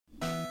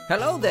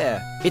Hello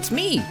there, it's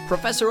me,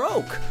 Professor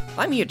Oak.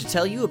 I'm here to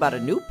tell you about a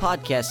new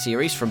podcast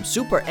series from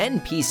Super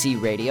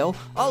NPC Radio,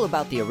 all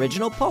about the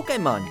original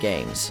Pokemon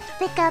games.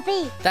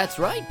 Pikachu. That's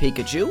right,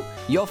 Pikachu.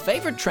 Your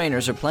favorite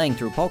trainers are playing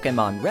through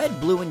Pokemon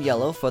Red, Blue, and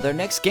Yellow for their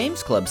next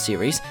Games Club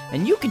series,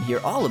 and you can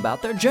hear all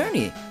about their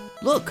journey.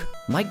 Look,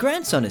 my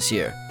grandson is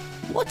here.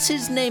 What's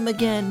his name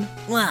again?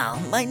 Well,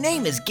 my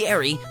name is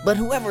Gary, but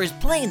whoever is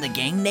playing the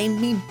game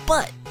named me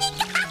Butt.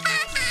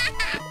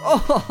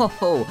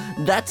 Oh,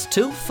 that's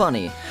too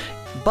funny.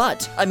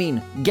 But,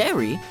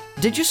 Gary,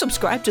 did you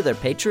subscribe to their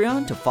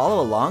Patreon to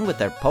follow along with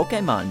their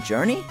Pokemon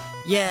journey?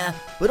 Yeah,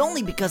 but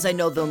only because I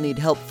know they'll need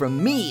help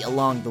from me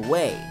along the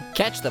way.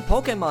 Catch the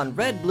Pokemon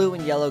Red, Blue,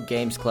 and Yellow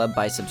Games Club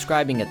by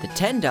subscribing at the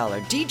 $10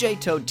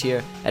 DJ Toad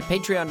tier at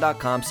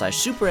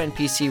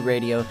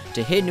patreon.com/supernpcradio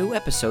to hear new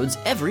episodes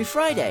every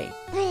Friday.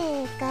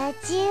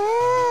 Pikachu.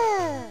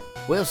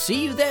 We'll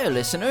see you there,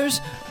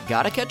 listeners.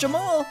 Gotta catch 'em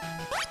all.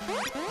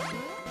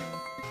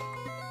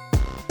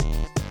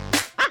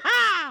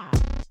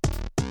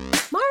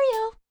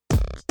 Mario.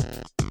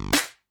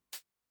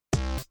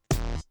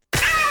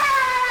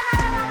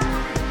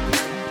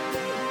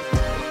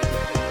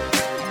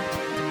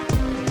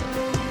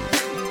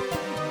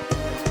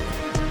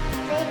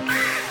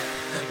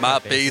 My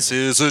base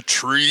is a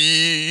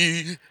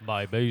tree.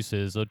 My base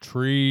is a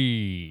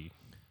tree.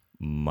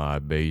 My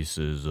base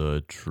is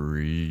a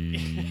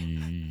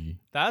tree.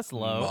 That's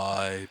low.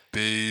 My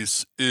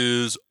base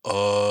is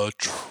a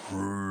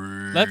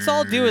tree. Let's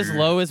all do as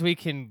low as we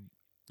can.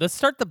 Let's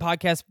start the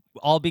podcast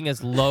all being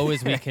as low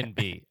as we can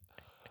be.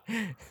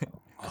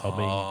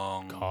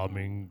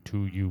 Coming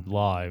to you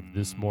live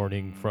this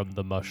morning from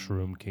the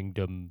Mushroom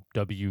Kingdom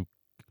WKBAG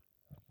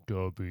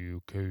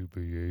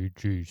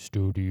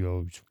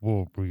Studios.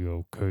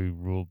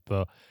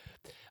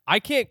 I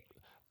can't.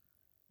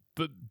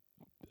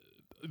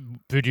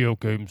 Video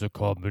Games, a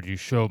comedy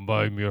show.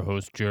 I'm your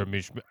host,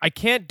 Jeremy Schmidt. I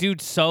can't do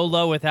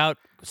solo without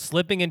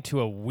slipping into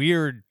a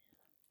weird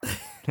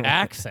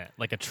accent,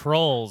 like a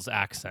troll's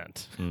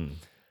accent.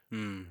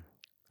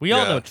 We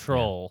all know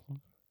troll.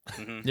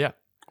 Yeah.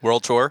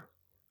 World tour.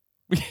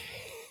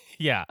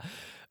 Yeah.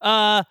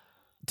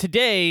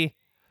 Today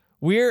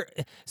the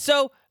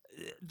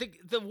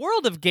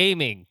world of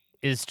gaming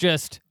is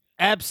just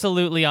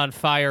absolutely on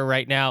fire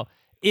right now.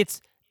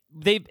 It's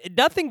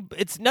nothing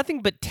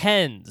but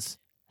tens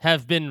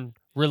have been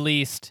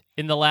released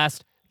in the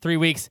last 3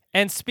 weeks.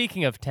 And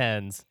speaking of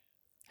tens,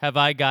 have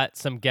I got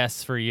some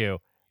guests for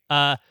you?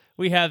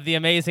 We have the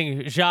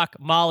amazing Jacques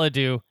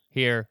Maladou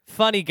here.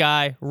 Funny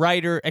guy,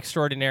 writer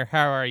extraordinaire.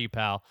 How are you,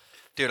 pal?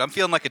 Dude, I'm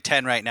feeling like a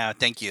 10 right now.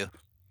 Thank you.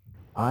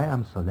 I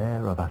am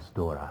Solaire of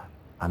Astora,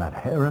 an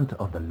adherent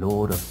of the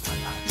Lord of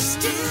Sunlight.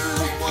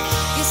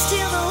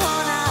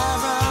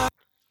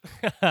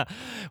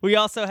 We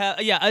also have,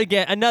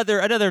 again,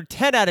 another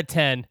 10 out of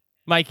 10,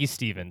 Mikey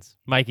Stevens.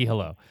 Mikey,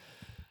 hello.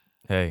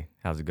 Hey,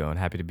 how's it going?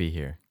 Happy to be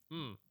here.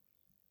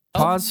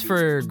 Pause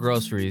for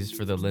Groceries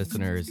for the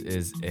listeners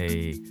is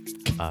a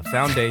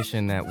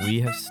foundation that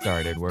we have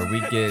started where we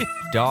get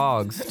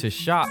dogs to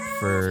shop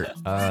for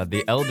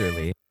the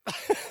elderly.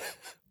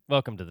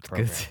 Welcome to the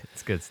program.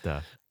 It's good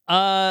stuff.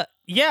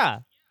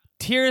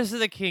 Tears of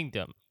the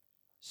Kingdom,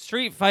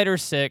 Street Fighter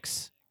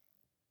 6.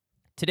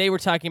 Today we're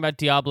talking about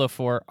Diablo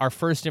IV, our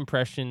first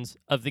impressions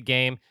of the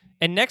game.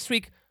 And next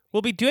week,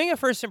 we'll be doing a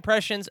first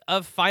impressions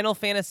of Final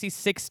Fantasy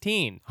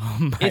 16. Oh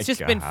my It's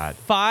just been God.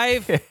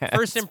 5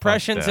 first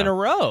impressions in a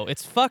row.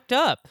 It's fucked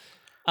up.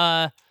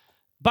 By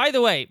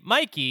the way,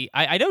 Mikey,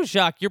 I know,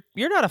 Jacques,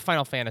 you're not a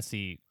Final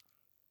Fantasy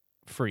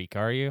freak,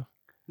 are you?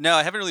 No,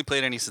 I haven't really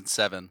played any since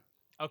 7.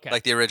 Okay.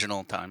 Like the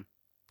original time.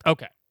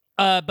 Okay.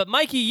 But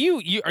Mikey,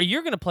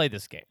 you're going to play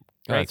this game,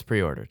 right? It's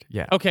pre-ordered.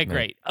 Yeah. Okay, No.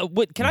 great.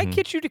 Can I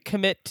get you to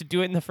commit to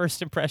doing the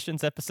first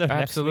impressions episode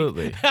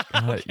Absolutely. next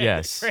week? Okay,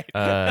 yes. great.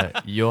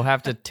 You'll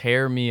have to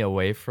tear me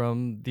away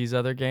from these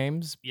other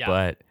games,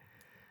 but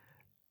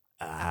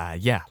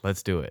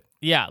let's do it.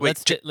 Yeah,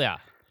 Wait, yeah.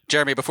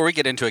 Jeremy, before we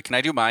get into it, can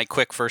I do my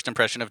quick first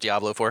impression of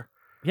Diablo 4?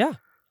 Yeah.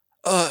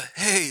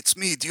 Hey, it's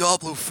me,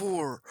 Diablo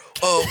 4.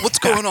 What's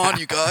going on,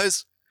 you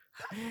guys?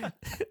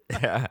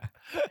 Yeah.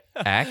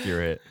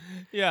 Accurate.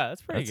 Yeah,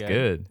 that's pretty That's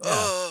good.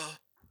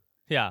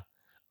 Yeah.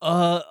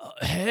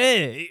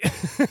 Hey.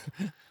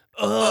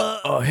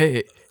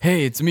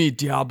 Hey, it's me,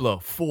 Diablo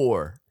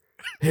 4.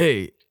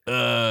 Hey,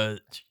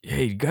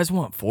 you guys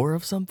want 4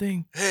 of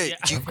something? Hey,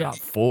 I've got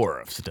 4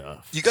 of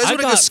stuff. you guys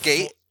want to go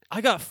skate?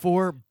 I got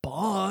 4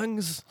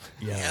 bongs.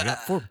 Yeah, I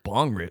got 4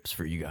 bong rips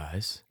for you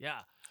guys. Yeah.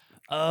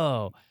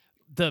 Oh,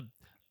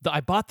 I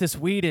bought this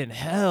weed in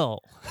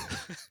hell.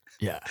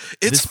 Yeah.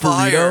 It's This burrito?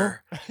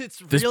 fire. It's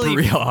This really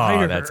burrito.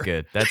 fire. Oh, that's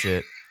good. That's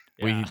it.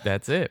 Yeah.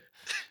 That's it.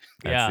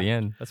 That's Yeah. the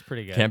end. That's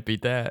pretty good. Can't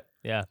beat that.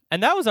 Yeah.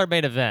 And that was our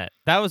main event.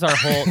 That was our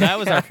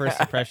first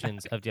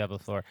impressions of Diablo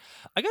 4.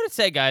 I got to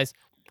say, guys,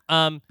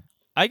 I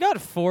got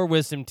 4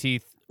 wisdom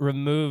teeth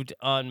removed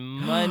on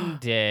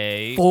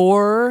Monday.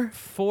 4?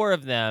 4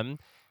 of them.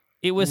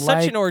 It was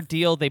such an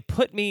ordeal. They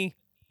put me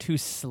to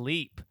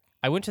sleep.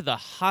 I went to the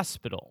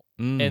hospital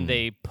and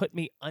they put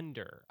me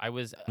under. I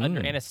was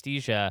under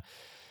anesthesia.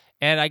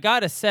 And I got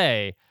to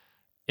say,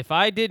 if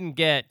I didn't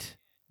get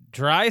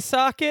dry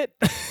socket,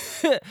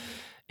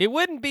 it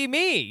wouldn't be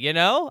me, you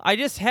know? I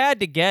just had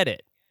to get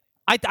it.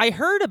 I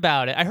heard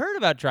about it. I heard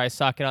about dry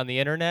socket on the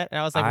internet, and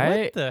I was like,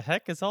 what the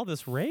heck is all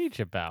this rage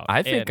about?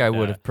 I think I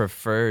would have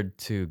preferred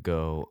to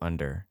go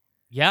under.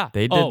 Yeah.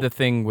 They did the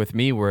thing with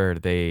me where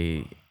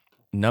they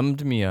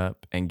numbed me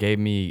up and gave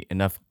me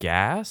enough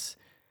gas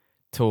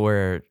to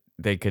where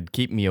they could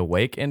keep me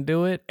awake and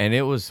do it, and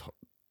it was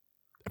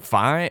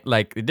fine.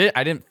 Like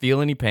I didn't feel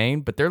any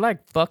pain, but they're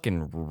like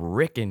fucking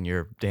ricking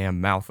your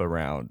damn mouth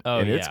around,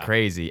 and it's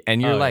crazy.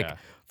 And you're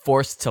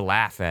forced to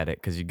laugh at it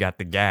because you got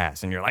the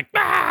gas, and you're like,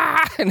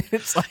 ah, and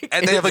it's like,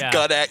 and they have a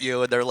gun at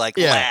you, and they're like,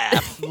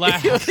 laugh. It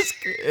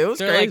was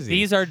they're crazy. Like,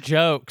 these are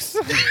jokes.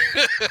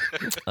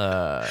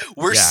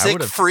 We're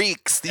sick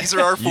freaks. These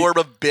are our form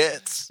of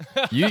bits.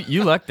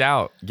 You lucked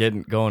out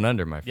going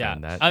under, my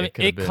friend. Yeah, I mean,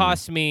 it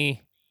cost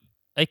me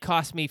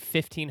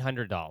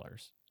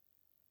 $1,500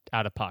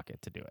 out of pocket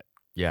to do it.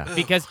 Yeah,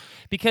 because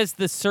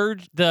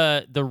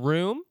the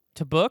room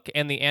to book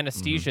and the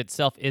anesthesia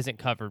itself isn't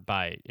covered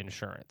by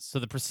insurance. So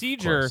the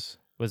procedure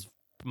was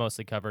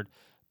mostly covered,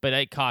 but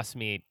it cost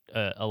me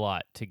a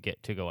lot to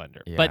go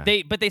under. Yeah.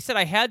 But they said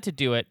I had to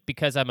do it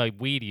because I'm a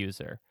weed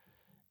user,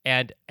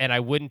 and I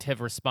wouldn't have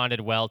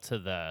responded well to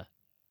the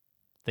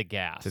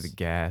gas. To the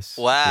gas.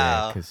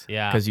 Wow.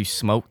 Because you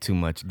smoke too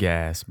much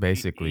gas,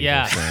 basically.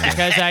 Yeah,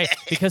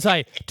 because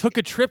I took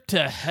a trip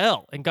to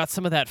hell and got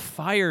some of that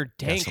fire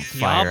dank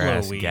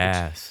Diablo weed.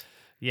 Gas.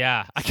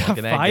 Yeah, I got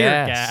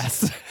fire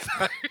gas.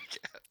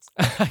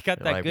 I got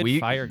that good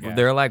fire gas.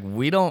 They're like,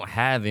 we don't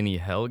have any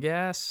hell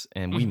gas,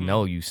 and we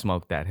know you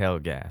smoked that hell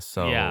gas,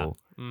 so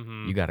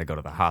you got to go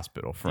to the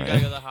hospital, friend. You got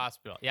to go to the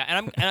hospital. Yeah,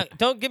 and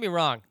don't get me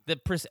wrong.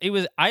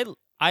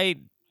 I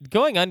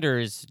going under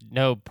is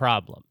no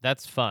problem.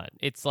 That's fun.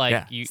 It's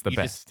like you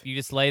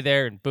just lay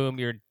there and boom,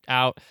 you're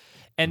out.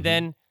 And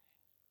then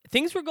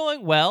things were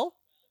going well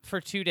for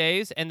 2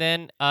 days, and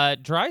then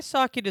dry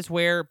socket is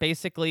where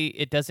basically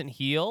it doesn't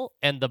heal,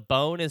 and the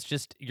bone is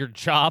just your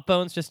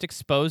jawbone's just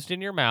exposed in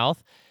your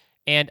mouth,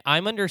 and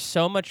I'm under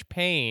so much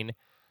pain.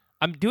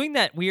 I'm doing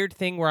that weird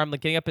thing where I'm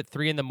like getting up at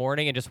 3 a.m.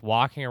 and just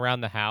walking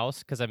around the house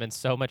because I'm in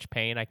so much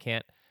pain I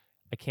can't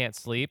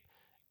sleep.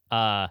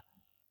 I'm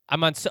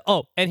on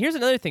and here's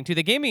another thing too.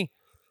 They gave me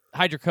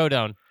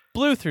hydrocodone,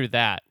 blew through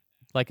that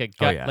like a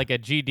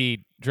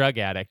GD drug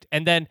addict,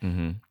 and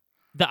then.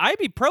 The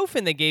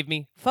ibuprofen they gave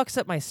me fucks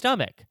up my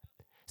stomach.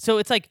 So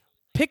it's like,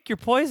 pick your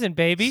poison,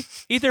 baby.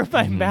 Either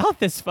my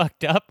mouth is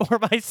fucked up or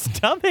my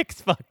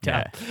stomach's fucked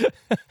up.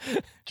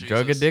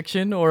 Drug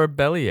addiction or a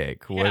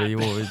bellyache? What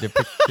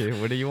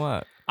do you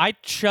want? I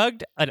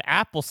chugged an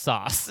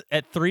applesauce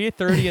at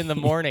 3:30 in the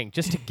morning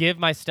just to give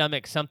my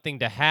stomach something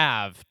to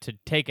have to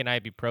take an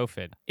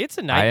ibuprofen. It's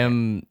a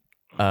nightmare.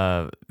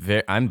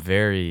 I'm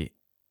very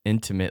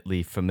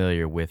intimately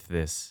familiar with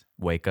this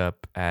wake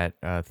up at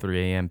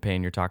 3 a.m.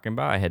 pain you're talking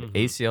about. I had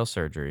ACL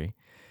surgery,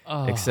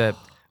 except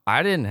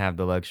I didn't have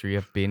the luxury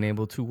of being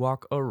able to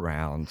walk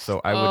around. So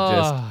I would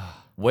just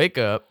wake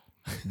up,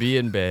 be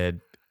in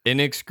bed, in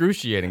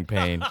excruciating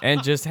pain,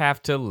 and just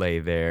have to lay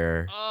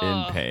there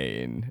in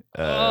pain.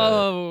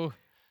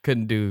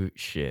 Couldn't do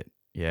shit.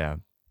 Yeah.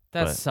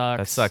 Sucks.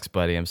 That sucks,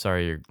 buddy. I'm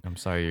sorry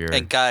you're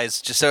And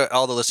guys, just so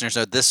all the listeners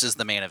know, this is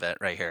the main event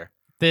right here.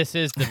 This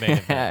is the main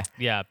event.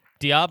 Yeah.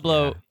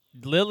 Diablo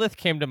Lilith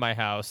came to my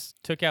house,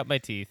 took out my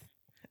teeth,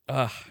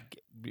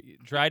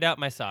 dried out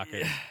my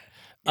socket.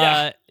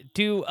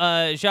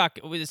 Jacques,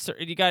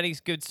 you got any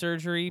good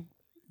surgery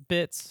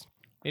bits?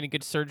 Any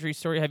good surgery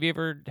story? Have you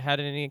ever had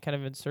any kind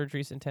of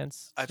surgeries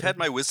intense? I've had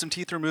my wisdom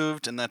teeth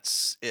removed, and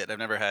that's it. I've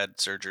never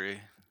had surgery.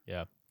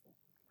 Yeah.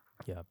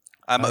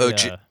 I'm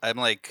OG. I'm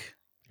like.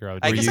 You're OG.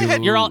 I guess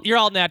you're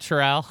all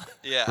natural.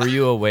 Yeah. Were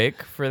you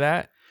awake for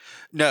that?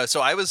 No,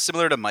 so I was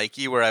similar to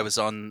Mikey where I was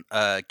on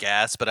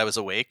gas, but I was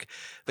awake.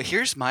 But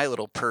here's my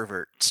little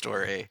pervert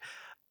story.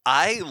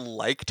 I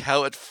liked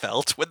how it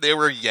felt when they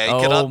were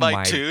yanking on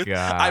my tooth.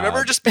 God. I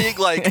remember just being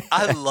like,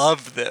 I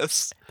love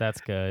this.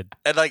 That's good.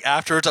 And like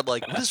afterwards, I'm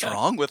like, what is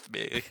wrong with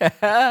me?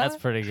 That's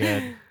pretty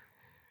good.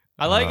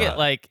 I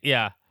like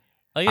it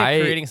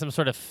creating some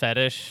sort of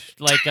fetish.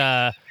 Like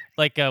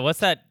what's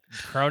that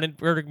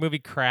Cronenberg movie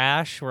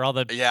Crash where all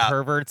the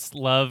perverts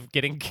love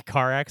getting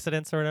car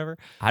accidents or whatever?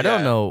 I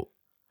don't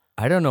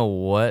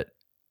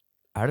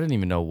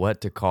even know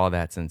what to call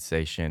that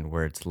sensation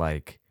where it's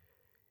like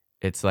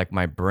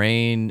my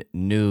brain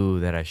knew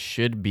that I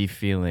should be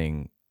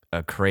feeling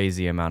a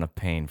crazy amount of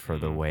pain for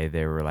the way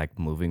they were like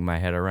moving my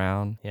head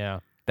around. Yeah.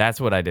 That's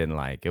what I didn't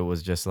like. It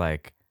was just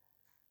like,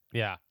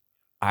 this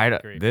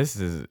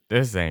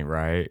ain't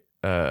right.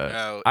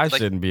 No, I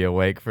shouldn't be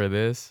awake for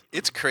this.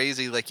 It's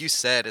crazy. Like you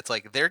said, it's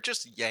like they're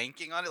just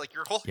yanking on it. Like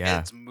your whole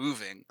head's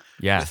moving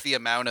with the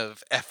amount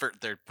of effort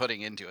they're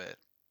putting into it.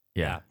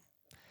 Yeah.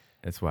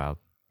 It's wild.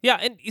 Yeah,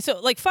 and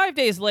so like 5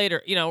 days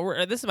later,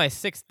 this is my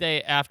 6th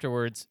day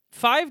afterwards.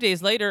 5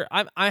 days later,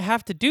 I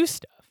have to do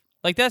stuff.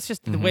 Like that's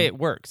just the way it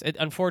works.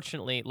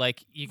 Unfortunately,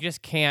 like you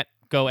just can't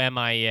go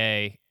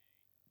MIA.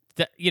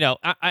 I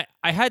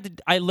did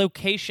a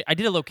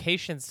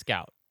location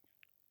scout.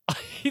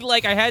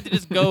 Like I had to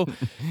just go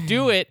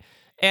do it,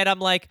 and I'm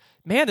like,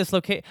 man, this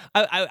location.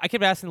 I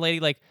kept asking the lady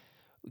like,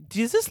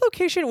 does this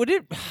location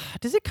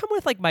does it come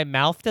with like my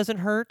mouth doesn't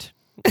hurt?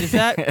 Is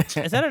that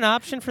an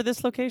option for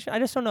this location? I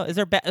just don't know. Is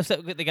there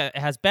it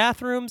has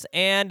bathrooms,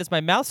 and does my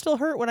mouth still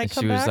hurt when I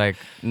come back? She was like,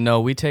 no,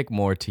 we take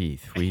more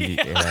teeth. We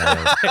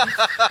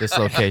this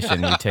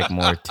location we take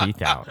more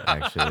teeth out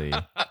actually.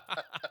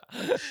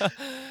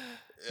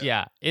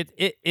 Yeah,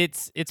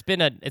 it's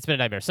been a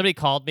nightmare. Somebody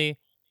called me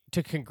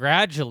to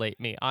congratulate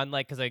me on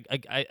like because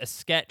a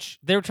sketch.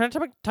 They were trying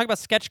to talk about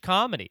sketch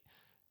comedy.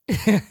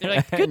 They're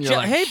like, good job,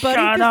 like, hey buddy.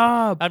 Shut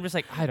up. I'm just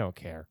like, I don't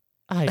care.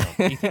 I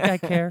don't. You think I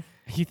care?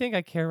 You think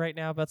I care right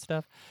now about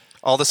stuff?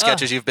 All the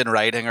sketches you've been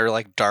writing are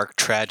like dark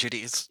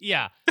tragedies.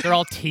 Yeah, they're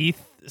all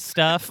teeth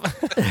stuff.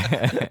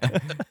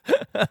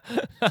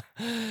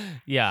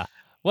 Yeah.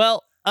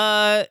 Well,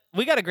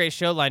 we got a great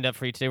show lined up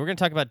for you today. We're going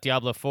to talk about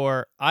Diablo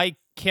 4. I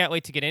can't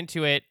wait to get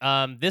into it.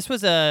 This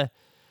was I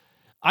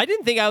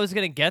didn't think I was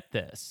going to get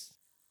this.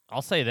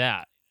 I'll say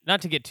that.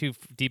 Not to get too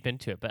deep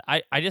into it, but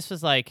I just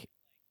was like,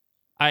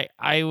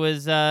 I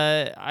was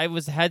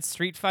had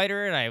Street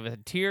Fighter and I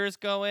had tears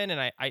going,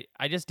 and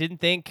I just didn't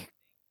think.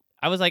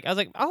 I was like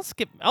I'll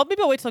skip.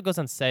 Maybe I'll wait till it goes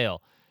on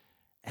sale,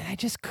 and I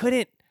just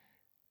couldn't.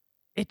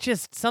 It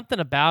just something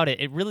about it.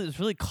 It was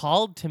really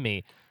called to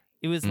me.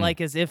 It was like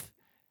as if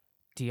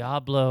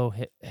Diablo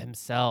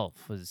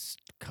himself was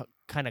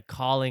kind of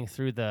calling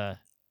through the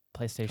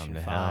PlayStation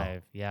 5.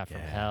 Hell. Yeah,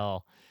 from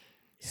hell.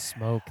 Yeah.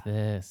 Smoke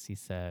this, he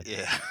said.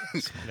 Yeah.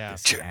 Yeah.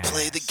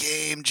 Play the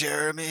game,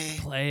 Jeremy.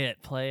 Play it.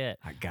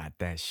 I got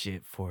that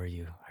shit for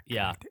you.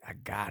 I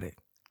got it.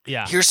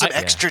 Yeah. Here's some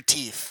extra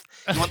teeth.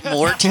 You want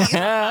more teeth?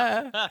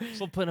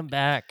 We'll put them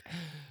back.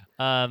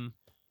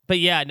 But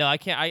yeah, no, I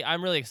can't.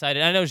 I'm really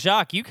excited. I know,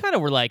 Jacques, you kind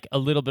of were like a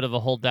little bit of a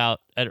holdout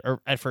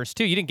at first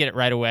too. You didn't get it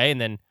right away, and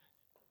then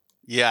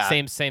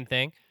same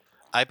thing.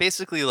 I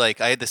basically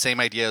I had the same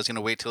idea. I was gonna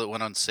wait till it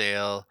went on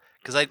sale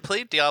because I'd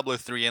played Diablo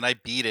 3 and I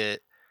beat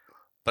it,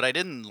 but I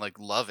didn't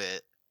love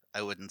it.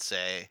 I wouldn't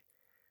say,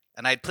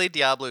 and I'd played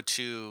Diablo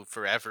 2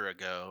 forever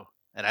ago,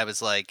 and I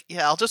was like,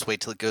 yeah, I'll just wait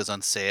till it goes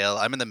on sale.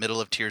 I'm in the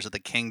middle of Tears of the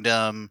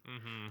Kingdom.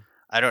 Mm-hmm.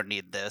 I don't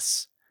need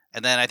this.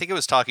 And then I think I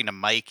was talking to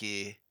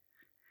Mikey.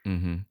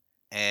 Mm-hmm.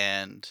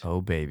 And oh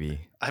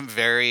baby, I'm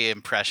very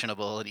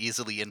impressionable and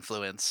easily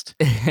influenced.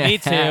 Me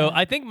too.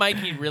 I think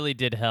Mikey really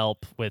did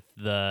help with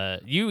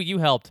you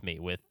helped me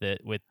with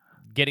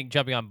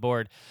jumping on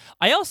board.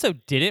 I also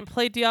didn't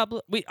play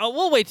Diablo.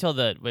 We'll wait till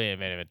wait a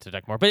minute to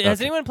talk more. But has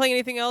anyone playing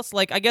anything else?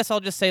 I guess I'll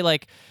just say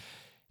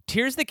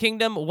Tears of the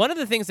Kingdom. One of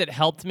the things that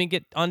helped me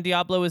get on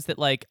Diablo is that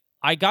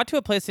I got to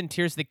a place in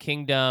Tears of the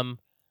Kingdom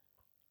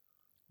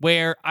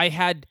where I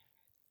had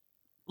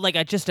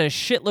just a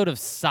shitload of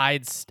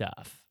side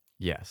stuff.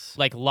 Yes.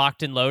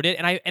 Locked and loaded.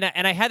 And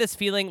I had this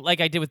feeling like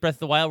I did with Breath of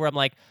the Wild where I'm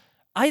like,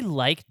 I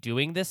like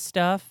doing this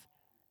stuff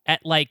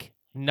at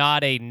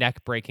not a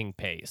neck-breaking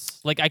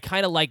pace. I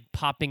kind of like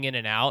popping in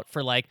and out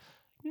for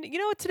you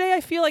know what, today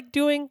I feel like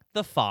doing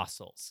the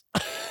fossils.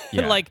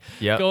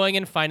 Yeah. Going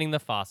and finding the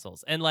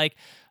fossils. And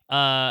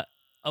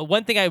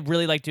one thing I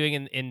really like doing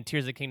in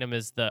Tears of the Kingdom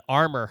is the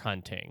armor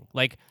hunting.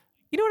 You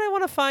know what I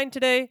want to find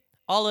today?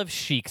 All of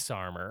Sheik's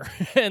armor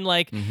and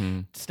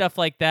stuff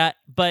like that,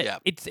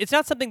 but it's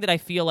not something that I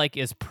feel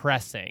is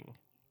pressing.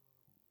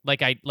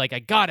 I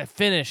gotta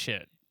finish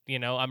it.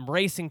 I'm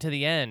racing to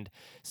the end,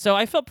 so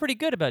I felt pretty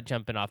good about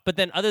jumping off. But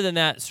then, other than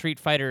that, Street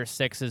Fighter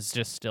 6 is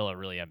just still a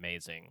really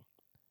amazing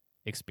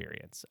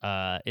experience.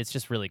 It's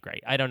just really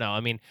great. I don't know.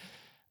 I mean,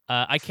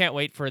 I can't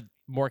wait for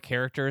more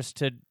characters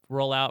to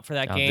roll out for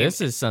that game.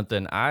 This is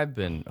something I've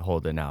been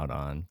holding out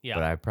on, Yeah.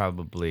 but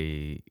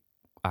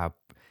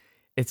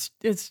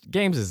it's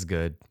games is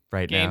good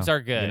right now. Games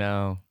are good.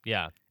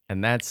 Yeah.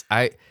 And that's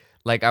I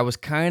was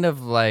kind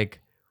of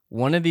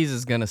one of these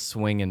is gonna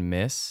swing and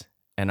miss,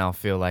 and I'll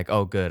feel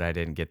oh good, I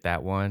didn't get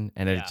that one,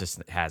 and it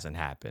just hasn't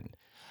happened.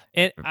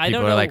 And People I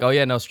don't know. are like, oh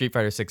yeah, no, Street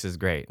Fighter 6 is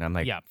great, and I'm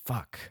like, Yeah.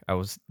 fuck, I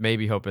was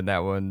maybe hoping that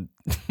one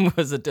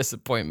was a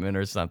disappointment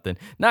or something.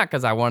 Not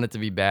because I want it to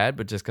be bad,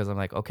 but just because I'm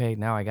like, okay,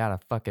 now I got a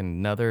fucking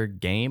another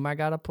game I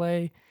gotta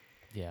play.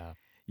 Yeah.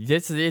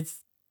 It's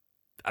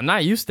I'm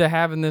not used to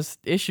having this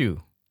issue.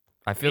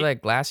 I feel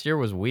like last year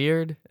was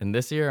weird, and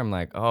this year I'm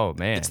like, oh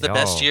man, it's the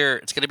best year.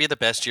 It's going to be the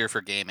best year for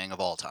gaming of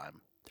all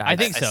time. I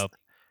think so.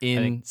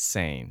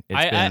 Insane.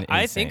 It's been insane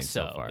I think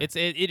so. far.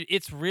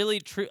 It's really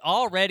true.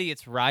 Already,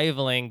 it's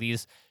rivaling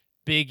these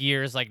big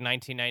years like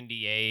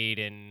 1998,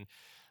 and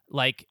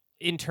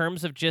in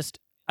terms of just,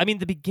 I mean,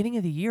 the beginning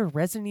of the year,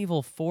 Resident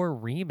Evil 4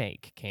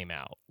 remake came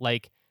out.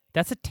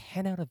 That's a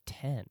 10 out of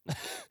 10.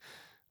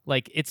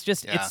 It's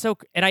just it's so,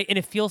 and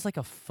it feels like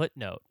a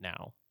footnote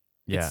now.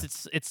 Yeah.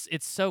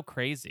 It's so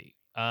crazy.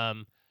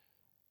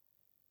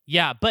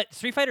 Yeah, but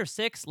Street Fighter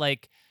 6,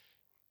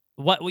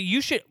 what you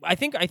should, I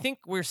think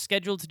we're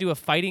scheduled to do a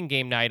fighting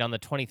game night on the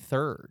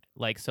 23rd.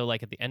 So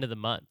at the end of the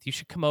month, you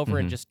should come over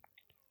and just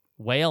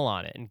whale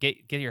on it and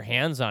get your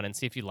hands on it and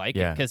see if you like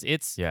it, because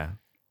it's. Yeah.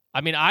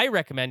 I mean, I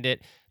recommend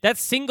it. That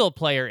single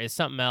player is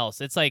something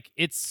else. It's like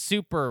it's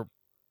super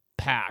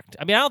packed.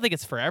 I mean, I don't think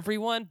it's for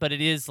everyone, but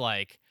it is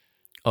like.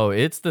 Oh,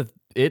 it's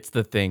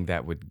the thing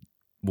that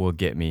will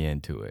get me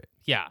into it.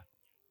 Yeah.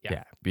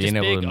 Being Just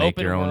able big, to make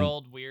open your own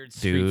world, weird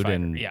Street dude Fighter.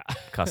 and Yeah.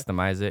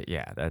 customize it.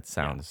 Yeah, that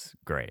sounds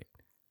great.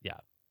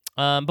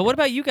 But what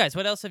about you guys?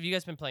 What else have you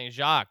guys been playing?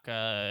 Jacques,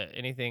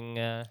 anything?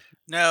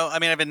 No, I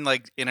mean I've been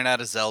like in and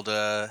out of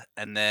Zelda,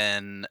 and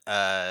then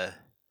I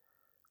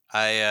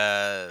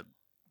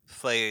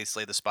play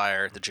Slay the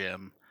Spire at the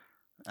gym.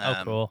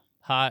 Cool.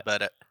 Hot.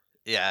 But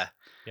yeah,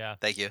 Yeah.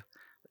 thank you.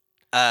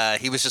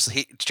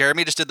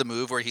 Jeremy just did the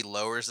move where he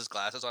lowers his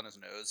glasses on his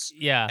nose.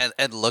 Yeah.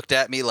 And looked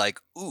at me like,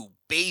 "Ooh,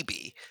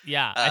 baby."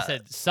 Yeah. I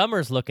said,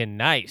 "Summer's looking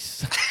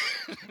nice."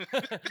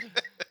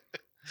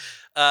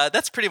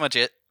 That's pretty much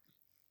it.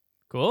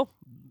 Cool.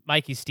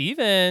 Mikey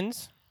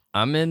Stevens.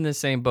 I'm in the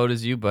same boat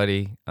as you,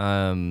 buddy.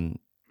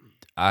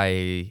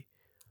 I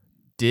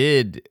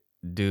did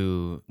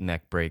do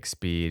neck break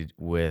speed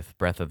with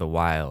Breath of the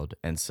Wild,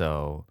 and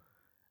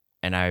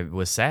I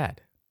was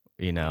sad,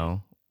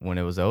 when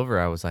it was over.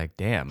 I was like,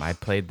 damn, I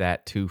played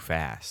that too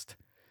fast.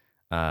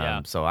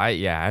 So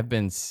I've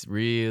been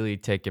really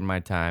taking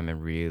my time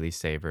and really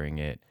savoring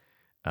it,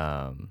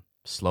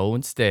 slow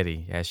and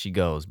steady as she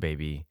goes,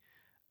 baby.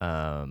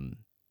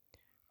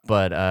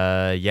 But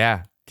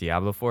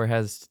Diablo IV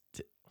has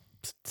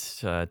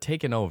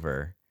taken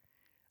over.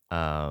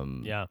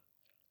 Yeah,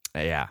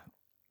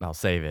 I'll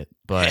save it.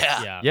 But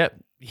yep.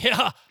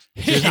 Yeah.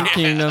 Tears of the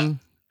Kingdom.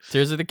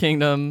 Tears of the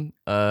Kingdom.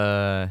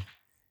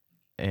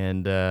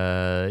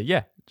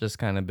 Just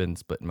kind of been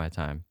splitting my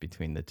time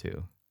between the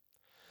two.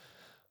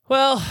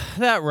 Well,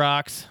 that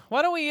rocks.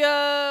 Why don't we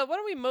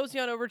mosey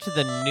on over to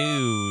the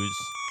news?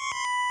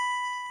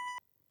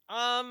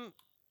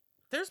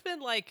 There's been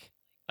like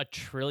a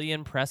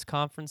trillion press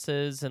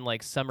conferences, and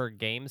like Summer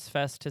Games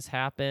Fest has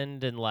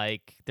happened, and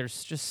like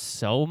there's just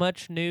so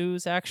much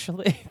news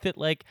actually that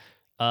like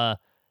I'm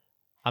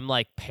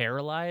like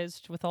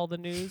paralyzed with all the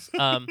news.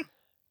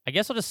 I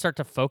guess I'll just start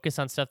to focus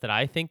on stuff that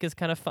I think is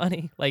kind of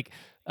funny. Like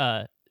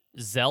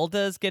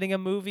Zelda's getting a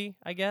movie,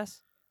 I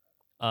guess.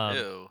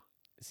 Ew.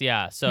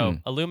 So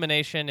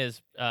Illumination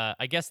is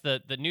I guess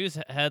the news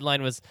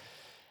headline was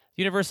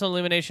Universal and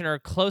Illumination are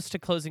close to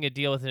closing a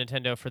deal with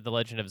Nintendo for the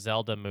Legend of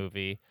Zelda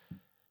movie.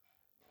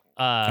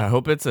 I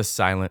hope it's a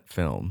silent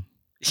film.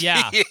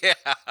 Yeah. Yeah.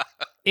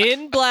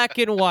 In black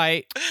and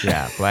white.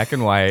 Yeah, black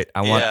and white.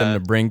 I want them to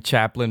bring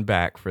Chaplin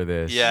back for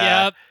this.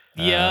 Yeah.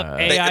 Yep.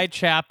 AI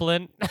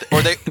Chaplin.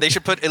 Or they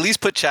should at least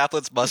put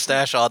Chaplin's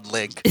mustache on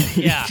Link.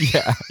 Yeah.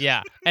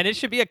 And it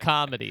should be a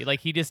comedy. Like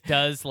he just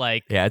does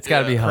like it's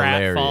got to be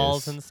hilarious.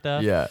 Pratfalls and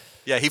stuff. Yeah.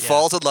 Yeah, he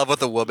falls in love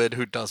with a woman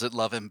who doesn't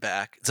love him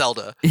back.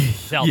 Zelda.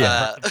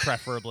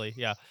 Preferably.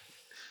 Yeah.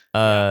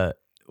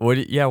 What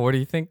do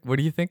you think? What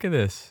do you think of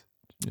this?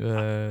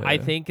 I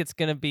think it's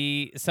gonna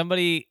be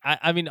somebody.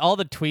 I mean, all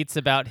the tweets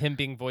about him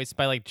being voiced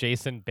by like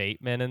Jason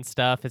Bateman and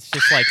stuff. It's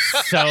just like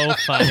so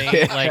funny,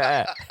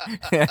 like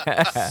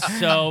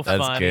so That's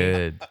funny.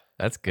 good.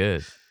 That's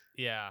good.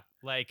 Yeah,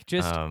 like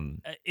just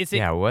is it?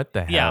 Yeah, what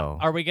the hell?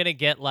 Are we gonna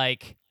get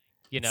like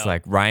it's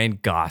like Ryan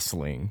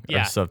Gosling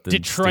or something.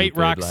 Detroit stupid,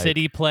 Rock like...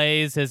 City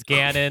plays as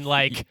Ganon,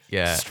 like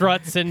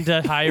struts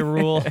into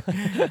Hyrule.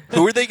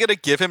 Who are they gonna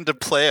give him to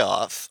play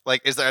off?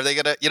 Like, are they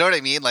gonna? You know what I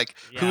mean? Like,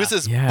 who is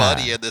his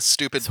buddy in this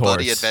stupid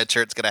buddy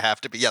adventure? It's gonna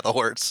have to be the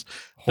horse.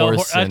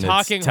 A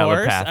talking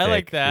horse. I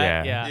like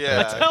that. Yeah.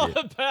 A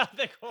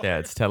telepathic horse. Yeah,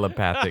 it's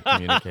telepathic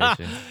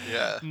communication.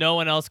 Yeah. No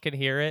one else can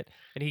hear it,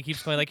 and he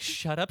keeps going like,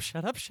 "Shut up,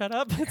 shut up, shut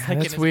up." It's like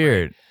that's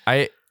weird.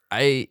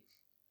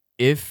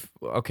 If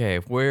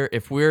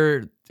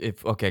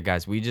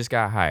guys, we just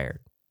got hired.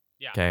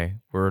 Yeah. Okay,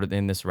 we're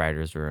in this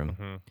writer's room.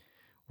 Mm-hmm.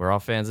 We're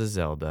all fans of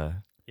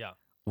Zelda. Yeah.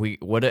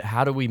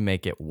 How do we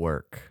make it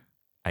work?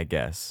 I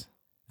guess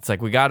it's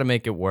like we got to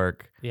make it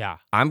work. Yeah.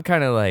 I'm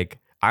kind of like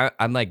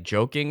I'm like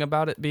joking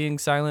about it being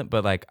silent,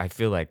 but like I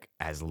feel like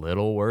as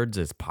little words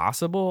as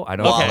possible. I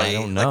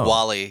don't know. Like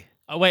Wally.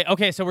 Oh wait.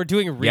 Okay. So we're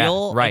doing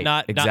real, right?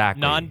 Not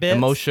exactly. Non-bits?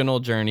 Emotional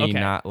journey,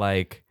 not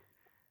like.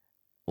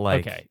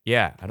 Okay.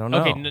 Yeah, I don't know.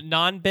 Okay,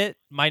 non-bit.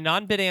 My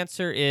non-bit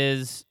answer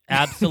is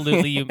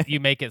absolutely. you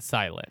make it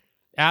silent.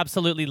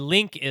 Absolutely,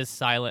 Link is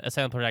silent. A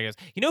silent protagonist.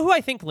 You know who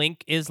I think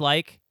Link is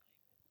like?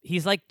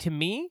 He's like, to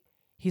me,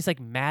 he's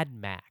like Mad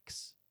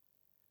Max,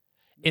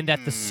 in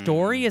that the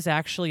story is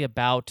actually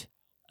about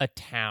a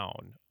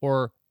town,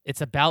 or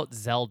it's about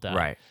Zelda.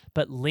 Right.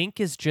 But Link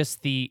is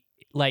just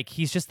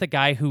he's just the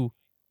guy who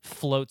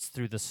floats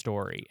through the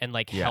story and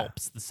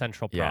helps the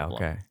central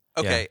problem. Yeah.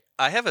 Okay.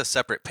 I have a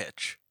separate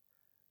pitch.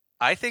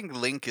 I think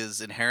Link is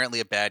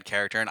inherently a bad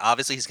character, and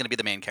obviously he's going to be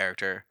the main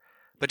character.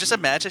 But just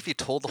imagine if you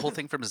told the whole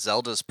thing from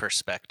Zelda's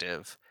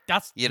perspective.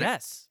 Yes.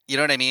 You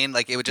know what I mean?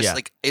 Like, it would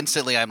just,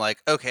 instantly I'm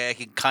like, okay, I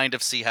can kind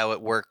of see how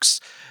it works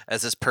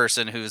as this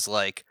person who's,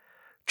 like,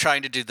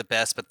 trying to do the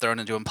best but thrown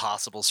into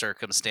impossible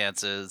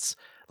circumstances,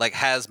 like,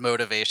 has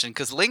motivation.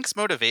 Because Link's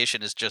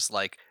motivation is just,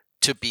 like,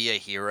 to be a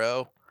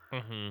hero.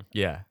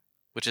 Yeah.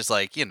 which is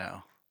like, you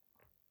know,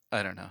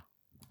 I don't know.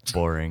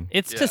 Boring.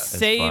 It's Yeah. to As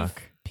save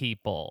fuck.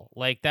 people.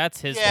 Like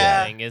that's his Yeah,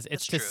 whole thing. Is it's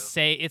that's to true.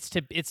 say it's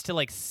to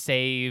like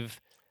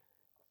save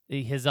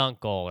his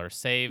uncle or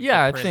save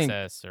Yeah, the I think-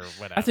 princess or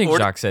whatever. I think Or-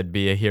 Jacques said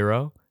be a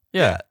hero.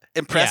 Yeah.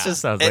 Impress Yeah. his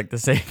Sounds like the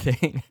same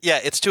thing. Yeah,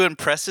 it's to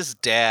impress his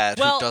dad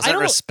Well, who I doesn't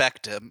don't-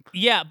 respect him.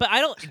 Yeah, but I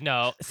don't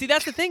know. See,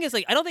 that's the thing is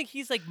like I don't think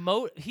he's like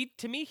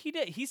to me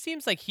he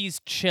seems like he's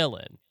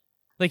chilling.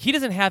 Like he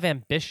doesn't have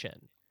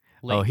ambition.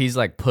 Like, Oh, he's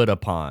like put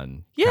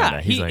upon. yeah,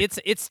 kinda. He's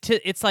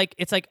like,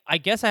 it's like I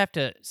guess I have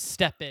to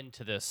step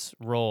into this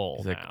role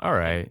he's now. like, all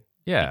right, and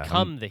yeah,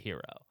 become the hero.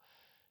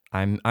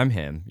 I'm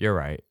him. You're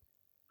right.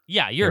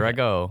 Yeah, you're Here I him.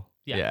 go.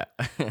 Yeah.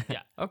 Yeah.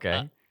 Yeah.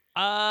 Okay.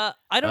 I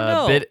don't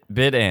know.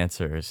 Bid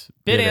answers.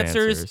 Bit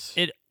answers.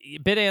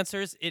 Bit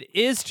answers. It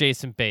is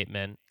Jason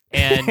Bateman,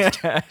 and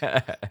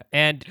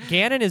and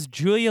Ganon is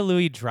Julia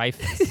Louis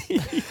Dreyfus.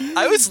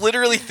 I was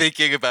literally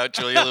thinking about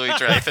Julia Louis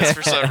Dreyfus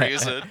for some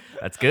reason.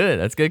 That's good.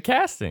 That's good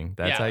casting.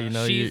 That's Yeah, how you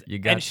know you she's-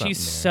 got and something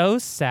she's there. so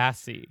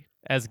sassy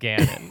as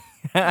Ganon.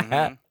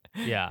 Mhm.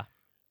 Yeah.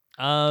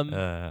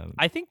 Um,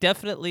 I think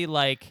definitely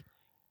like.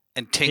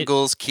 And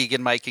Tingles,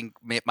 Keegan,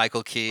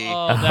 Michael Key.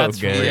 Oh, Oh, that's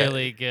good.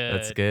 really good.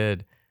 that's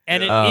good.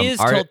 And it is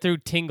Are- told through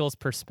Tingle's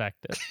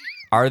perspective.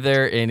 Are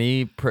there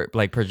any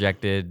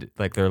projected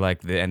like they're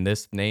like and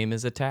this name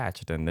is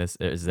attached and this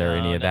is there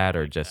No, any of that nothing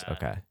or like just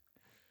that. okay?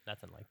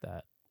 Nothing like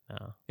that.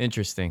 No.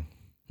 Interesting.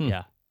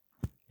 Yeah.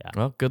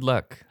 Well, good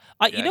luck.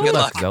 You Yeah, know good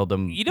what? luck. Zelda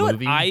You know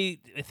movie. what I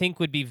think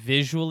would be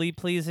visually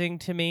pleasing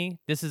to me?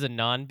 This is a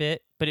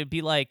non-bit, but it'd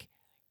be like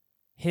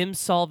him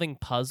solving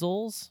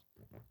puzzles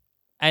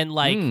and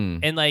like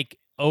and like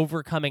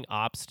overcoming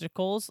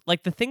obstacles.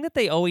 Like the thing that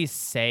they always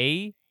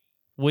say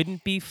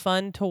wouldn't be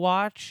fun to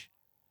watch.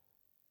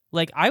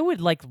 Like I would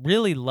like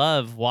really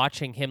love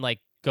watching him like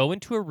go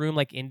into a room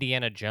like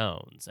Indiana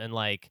Jones and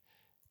like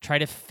try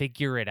to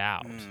figure it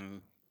out.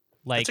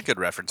 Like That's a good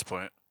reference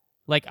point.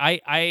 like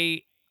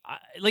I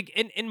like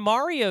in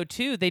Mario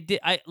too. They did.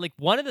 I like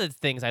one of the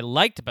things I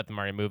liked about the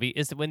Mario movie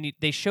is that when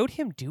they showed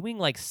him doing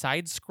like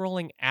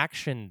side-scrolling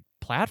action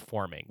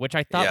platforming, which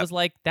I thought Yeah. was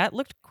like that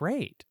looked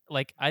great.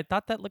 Like I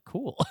thought that looked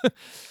cool.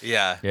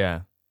 Yeah.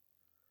 Yeah.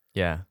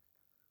 Yeah.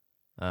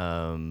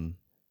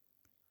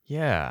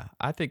 Yeah,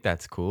 I think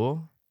that's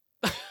cool.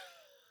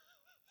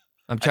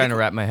 I'm trying to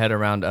wrap my head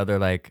around other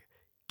like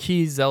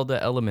key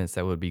Zelda elements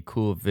that would be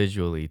cool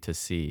visually to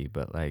see,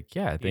 but like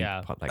yeah, I think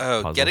Yeah. like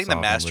Oh, puzzle getting the solving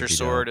would Master be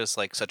Sword dope. is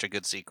like such a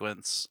good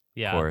sequence.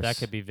 Yeah, course. that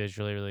could be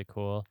visually really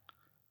cool.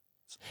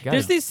 Gotta-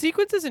 There's these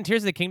sequences in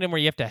Tears of the Kingdom where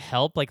you have to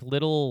help like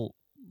little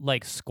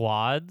like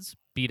squads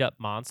beat up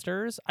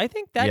monsters. I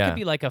think that Yeah. could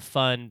be like a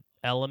fun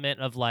element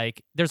of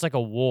like there's like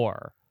a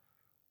war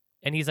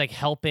and he's like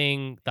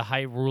helping the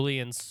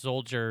Hyrulean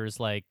soldiers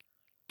like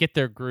get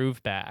their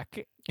groove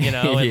back, you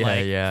know, and Yeah,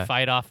 like yeah.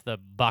 fight off the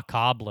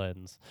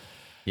bokoblins.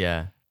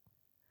 Yeah.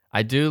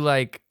 I do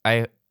like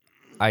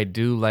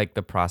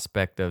the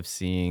prospect of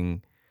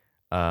seeing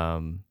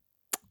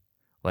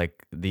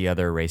like the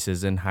other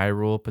races in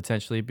Hyrule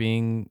potentially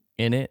being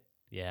in it.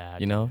 Yeah.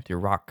 You know, your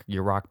rock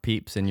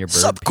peeps and your bird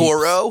Sup, peeps.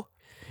 Goro?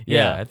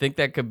 Yeah, Yeah. I think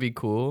that could be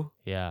cool.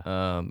 Yeah.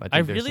 I think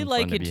I there's really some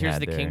like fun to in be Tears of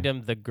had the there.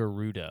 Kingdom the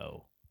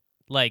Gerudo.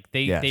 Like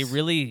they Yes.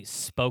 really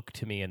spoke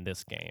to me in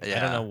this game. I don't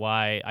Yeah. know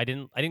why. I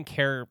didn't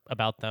care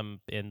about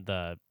them in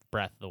the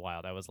Breath of the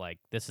Wild. I was like,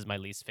 this is my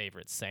least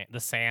favorite the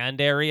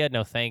sand area.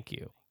 No, thank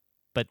you.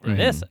 But in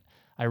this,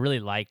 I really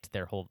liked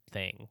their whole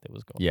thing that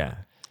was going on. Yeah.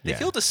 They yeah.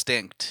 feel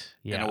distinct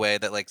in Yeah. a way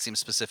that like seems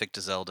specific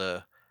to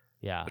Zelda,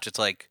 Yeah. which it's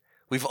like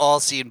we've all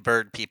seen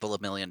bird people a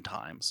million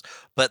times,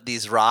 but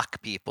these rock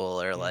people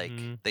are like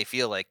Mhm. they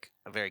feel like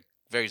a very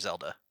very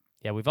Zelda.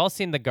 Yeah, we've all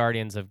seen the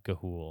Guardians of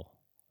Gahul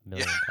a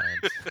million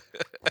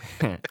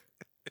times.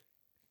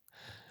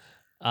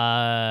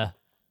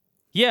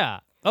 Yeah.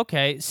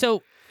 Okay.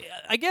 So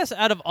I guess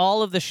out of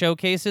all of the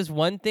showcases,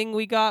 one thing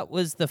we got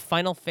was the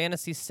Final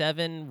Fantasy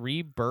VII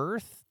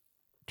Rebirth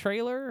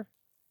trailer.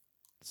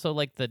 So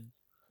like the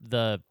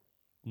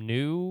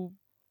new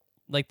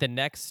like the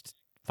next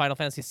Final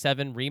Fantasy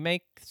VII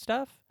remake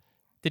stuff.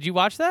 Did you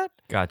watch that?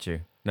 Got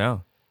you.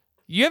 No.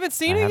 You haven't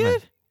seen I it haven't.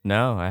 yet?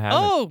 No, I haven't.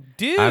 Oh, I'm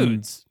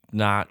dudes.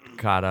 not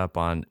caught up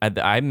on.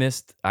 I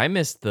missed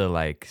the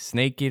like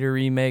Snake Eater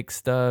remake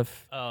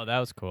stuff. Oh, that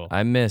was cool.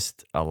 I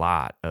missed a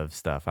lot of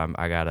stuff.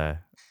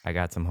 I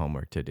got some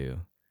homework to do.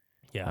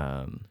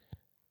 Yeah.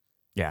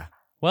 Yeah.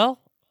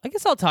 Well, I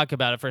guess I'll talk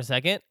about it for a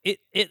second.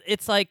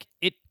 It's like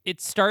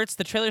it starts.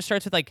 The trailer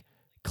starts with like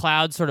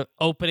Cloud sort of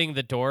opening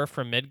the door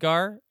from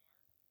Midgar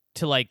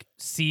to like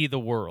see the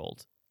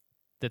world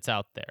that's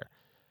out there,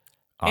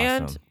 Awesome.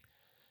 and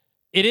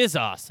it is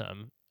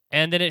awesome.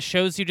 And then it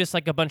shows you just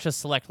like a bunch of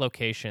select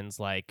locations,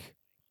 like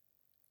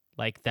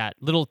that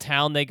little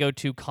town they go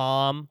to,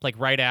 Calm, like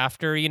right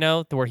after, you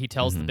know, where he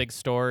tells the Mhm. big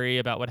story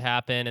about what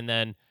happened, and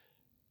then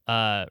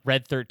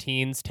Red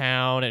 13's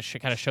town. It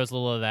kind of shows a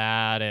little of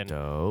that, and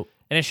Dope.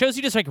 it shows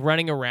you just like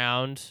running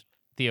around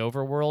the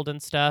overworld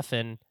and stuff,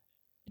 and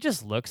it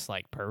just looks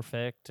like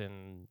perfect.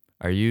 And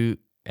Are you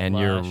And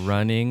you're lush.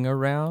 running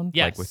around,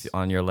 like Yes.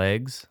 on your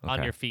legs,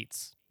 On your feet.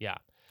 Yeah.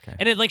 Okay.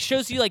 And it like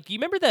shows you like, you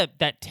remember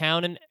that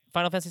town in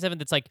Final Fantasy VII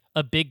that's like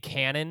a big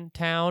cannon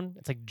town?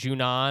 It's like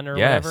Junon or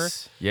whatever.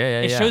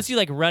 Yeah. It shows you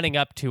like running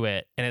up to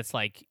it, and it's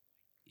like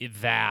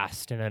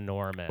vast and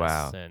enormous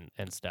Wow.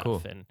 and stuff.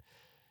 Cool. And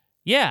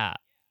yeah,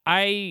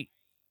 I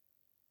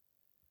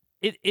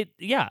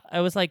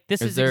was like,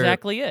 this is there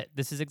exactly it.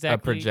 This is a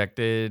exactly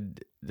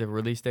projected the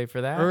release date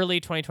for that? early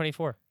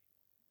 2024.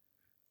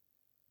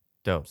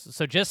 Dope.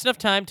 So just enough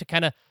time to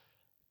kind of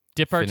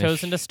dip our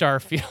toes into Finish.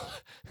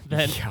 Starfield.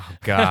 Then Oh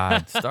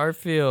God,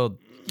 Starfield.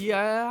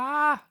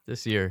 Yeah,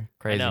 this year,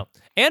 I crazy. know.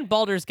 And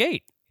Baldur's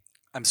Gate.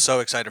 I'm so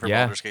excited for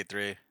Yeah. Baldur's Gate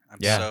 3. I'm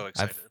Yeah, so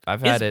excited.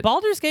 I've had Is it.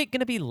 Baldur's Gate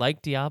gonna be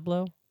like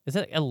Diablo? Is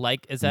that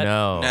Is that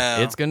No,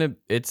 No.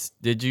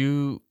 Did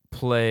you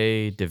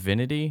play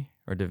Divinity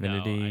or No,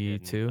 Divinity I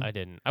 2?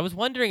 didn't. I was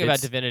wondering about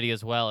It's- Divinity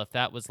as well, if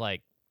that was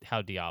like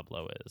how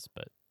Diablo is,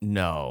 but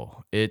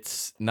No,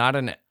 it's not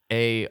an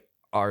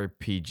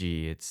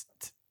ARPG. It's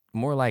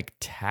more like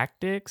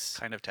tactics,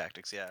 Kind of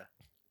tactics, yeah.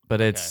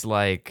 but it's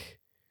like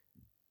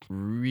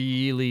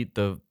really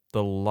the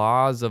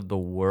laws of the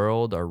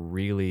world are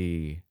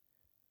really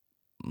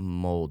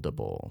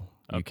moldable.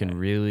 You can Okay.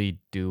 really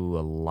do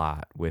a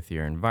lot with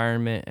your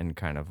environment and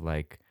kind of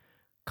like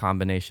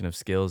combination of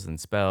skills and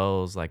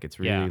spells. Like it's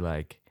really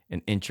like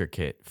an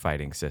intricate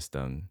fighting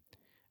system.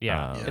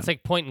 yeah, Yeah. it's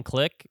like point and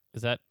click.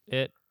 Is that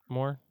it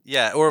more?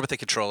 Yeah, or with the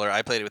controller.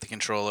 I played it with the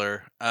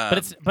controller.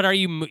 But are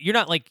you you're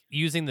not like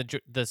using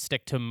the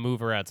stick to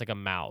move around? It's like a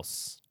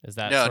mouse. Is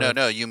that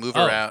no. You move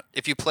Oh. around.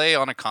 If you play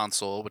on a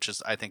console, which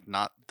is I think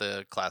not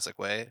the classic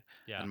way,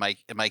 Yeah. and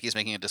Mikey's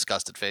making a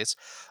disgusted face.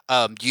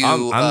 I'm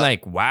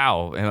like,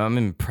 wow, and I'm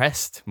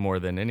impressed more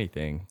than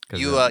anything. 'Cause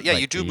You, of, yeah,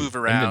 like, you do the move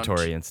around.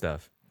 inventory and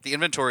stuff. The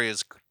inventory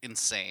is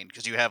insane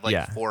because you have like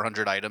Yeah.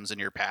 400 items in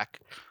your pack.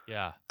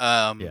 Yeah.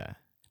 Yeah,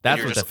 that's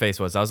you're what the just- face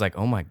was. I was like,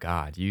 oh my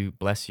God,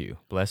 bless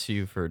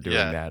you for doing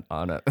Yeah. that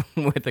on a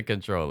with a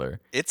controller.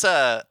 It's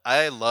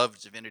I love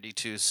Divinity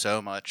 2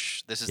 so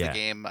much. This is the Yeah.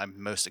 game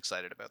I'm most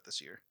excited about this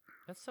year.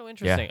 That's so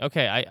interesting.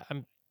 Okay,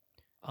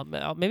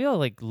 maybe I'll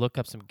like look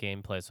up some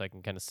gameplay so I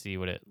can kind of see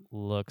what it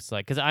looks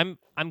like, because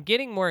I'm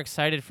getting more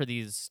excited for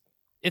these.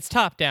 It's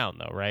top down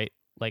though, right?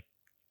 Like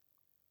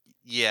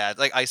Yeah,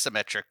 like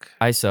isometric.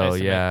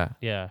 ISO, yeah.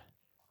 yeah.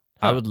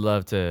 I Huh. would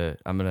love to.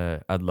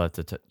 I'd love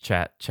to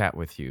chat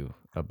with you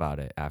about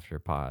it after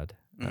pod.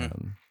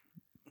 Mhm.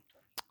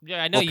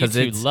 Yeah, I know Well, you 'cause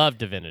two it's- love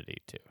Divinity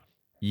too.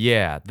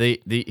 Yeah,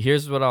 the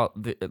here's what I'll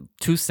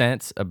 2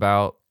 cents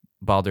about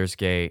Baldur's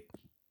Gate,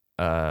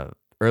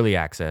 early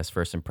access,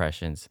 first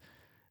impressions.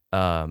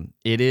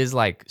 It is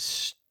like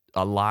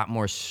a lot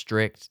more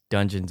strict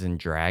Dungeons and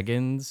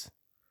Dragons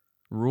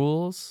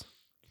rules,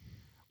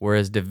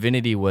 whereas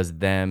Divinity was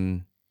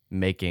them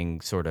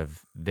making sort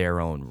of their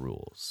own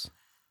rules.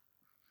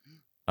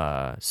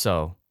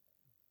 So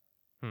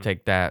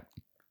take that.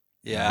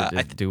 Yeah,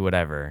 do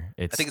whatever.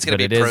 I think it's but gonna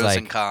be it is pros like,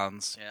 and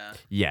cons. Yeah.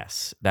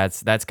 Yes,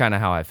 that's kind of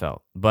how I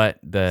felt. But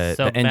the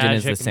So engine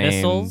is magic the same.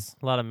 missiles,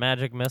 a lot of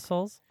magic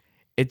missiles.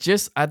 It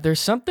just there's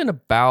something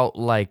about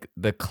like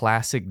the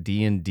classic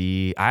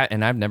D&D.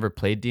 I've never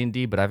played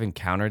D&D, but I've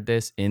encountered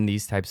this in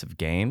these types of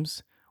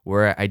games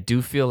where I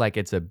do feel like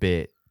it's a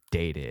bit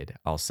dated,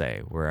 I'll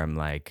say, where I'm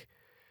like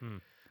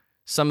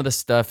some of the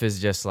stuff is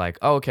just like,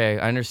 oh, okay,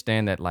 I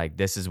understand that like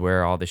this is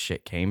where all the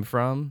shit came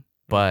from,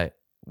 but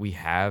we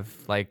have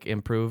like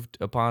improved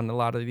upon a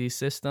lot of these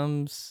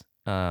systems.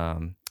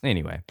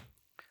 Anyway,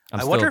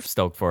 I'm wonder still if-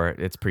 stoked for it.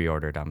 It's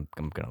pre-ordered. I'm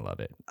gonna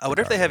love it. I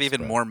wonder if they have regardless,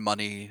 even but- more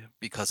money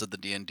because of the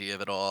D&D of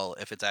it all.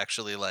 If it's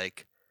actually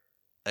like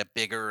a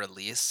bigger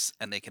release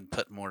and they can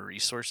put more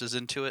resources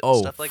into it and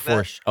stuff like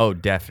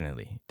that.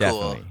 Definitely.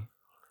 Cool.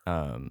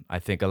 I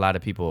think a lot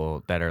of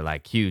people that are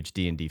like huge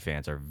D&D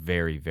fans are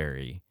very,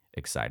 very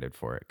excited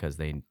for it because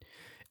they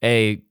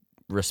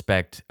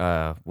respect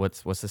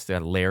what's this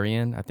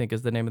Larian, I think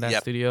is the name of that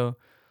Yep. studio.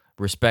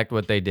 Respect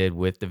what they did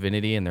with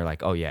Divinity, and they're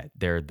like, oh yeah,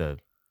 they're the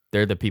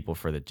people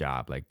for the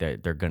job. Like they're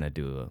gonna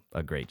do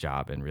a great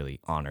job and really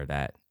honor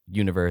that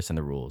universe and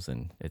the rules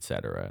and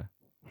etc.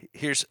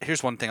 Here's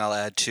one thing I'll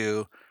add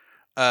too.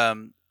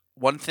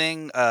 One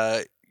thing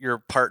your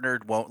partner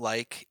won't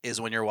like is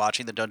when you're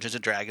watching the Dungeons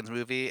and Dragons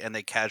movie and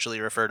they casually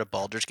refer to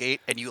Baldur's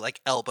Gate and you like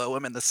elbow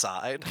him in the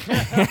side.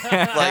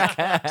 Like,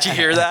 did you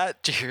hear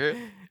that? Did you hear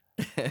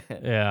it?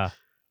 Yeah.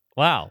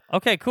 Wow.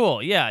 Okay,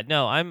 cool. Yeah,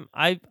 no,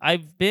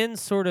 I've been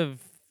sort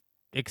of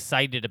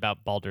excited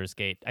about Baldur's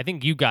Gate. I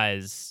think you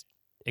guys'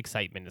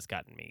 excitement has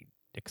gotten me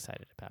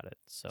excited about it.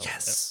 So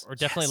Yes, or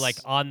definitely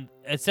yes. like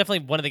it's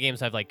definitely one of the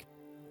games I've like,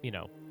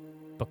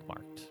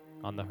 bookmarked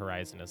on the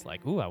horizon is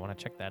like, ooh, I want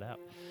to check that out.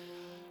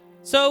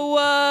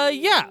 So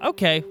yeah,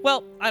 okay.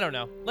 Well, I don't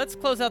know. Let's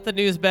close out the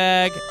news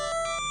bag.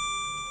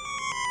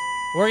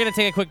 We're going to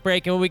take a quick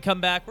break, and when we come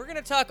back, we're going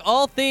to talk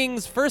all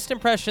things first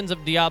impressions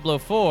of Diablo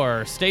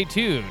 4. Stay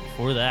tuned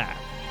for that.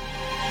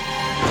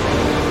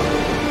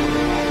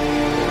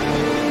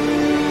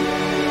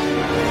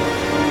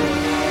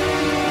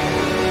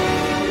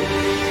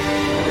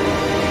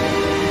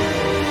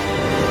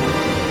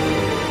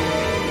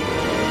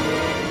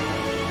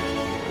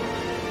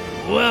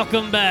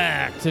 Welcome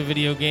back to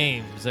Video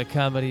Games, a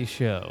comedy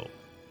show.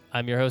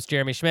 I'm your host,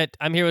 Jeremy Schmidt.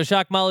 I'm here with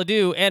Jacques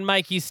Maladou and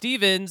Mikey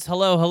Stevens.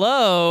 Hello,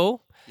 hello.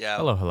 Yeah.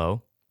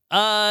 Hello.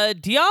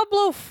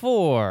 Diablo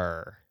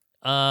 4.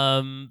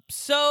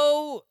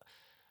 So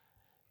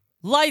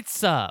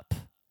lights up.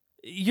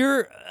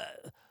 You're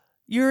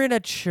in a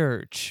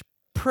church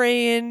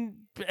praying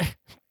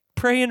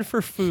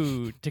for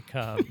food to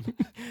come.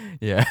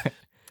 Yeah.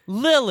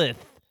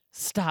 Lilith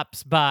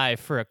stops by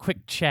for a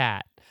quick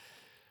chat.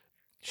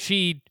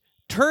 She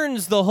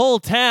turns the whole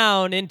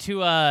town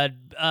into a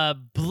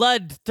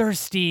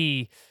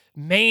bloodthirsty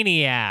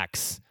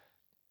maniacs.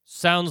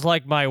 Sounds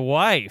like my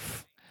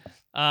wife.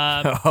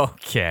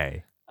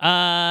 Okay.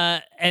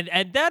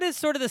 And that is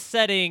sort of the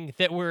setting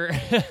that we're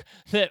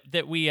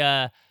that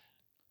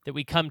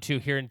we come to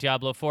here in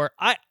Diablo 4.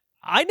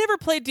 I never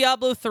played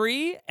Diablo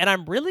 3, and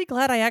I'm really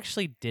glad I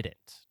actually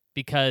didn't,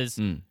 because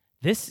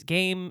this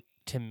game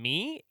to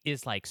me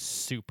is like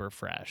super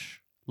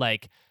fresh.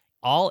 Like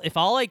if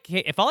all I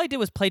did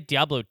was play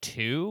Diablo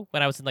 2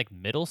 when I was in like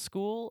middle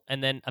school,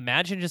 and then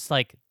imagine just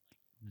like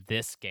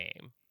this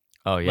game.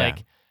 Oh yeah.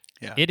 Like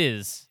it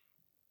is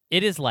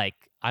like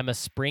I'm a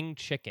spring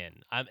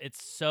chicken.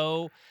 It's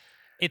so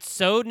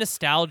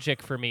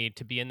nostalgic for me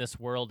to be in this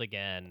world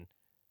again,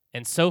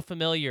 and so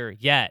familiar,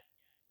 yet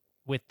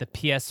with the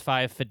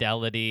PS5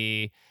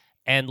 fidelity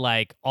and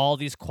like all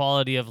these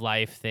quality of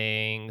life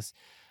things.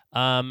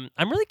 I'm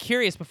really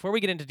curious, before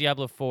we get into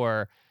Diablo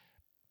 4,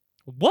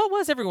 what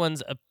was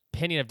everyone's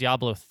opinion of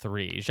Diablo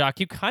 3? Jacques,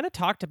 you kind of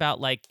talked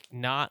about like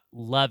not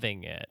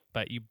loving it,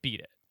 but you beat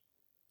it.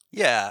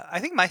 Yeah, I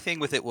think my thing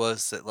with it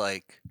was that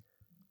like,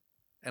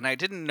 and I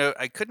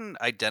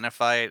couldn't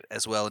identify it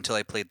as well until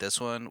I played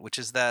this one, which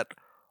is that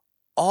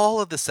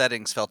all of the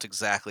settings felt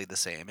exactly the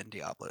same in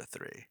Diablo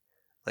 3.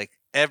 Like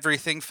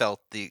everything felt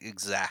the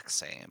exact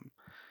same.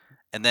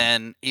 And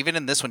then even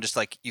in this one, just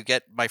like you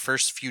get my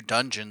first few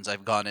dungeons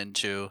I've gone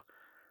into,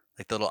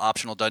 like the little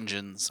optional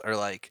dungeons are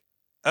like,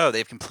 oh, they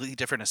have completely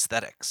different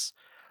aesthetics.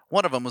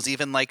 One of them was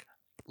even like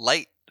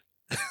light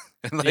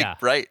and like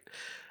bright.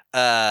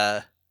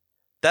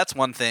 That's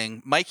one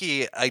thing.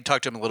 Mikey, I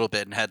talked to him a little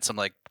bit and had some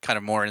like kind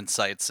of more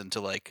insights into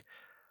like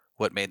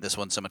what made this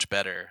one so much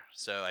better.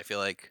 So I feel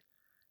like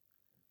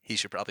he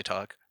should probably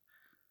talk.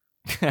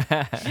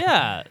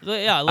 yeah.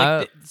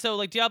 Like so,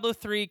 like Diablo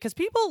 3, because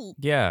people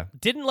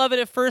didn't love it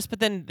at first, but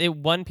then it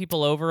won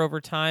people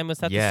over time. Was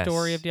that the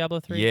story of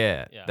Diablo 3?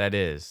 Yeah, that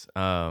is.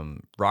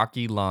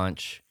 Rocky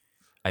launch,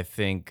 I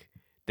think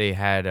they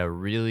had a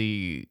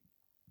really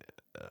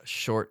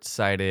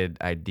short-sighted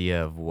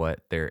idea of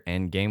what their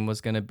end game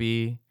was going to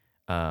be.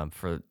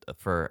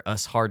 For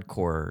us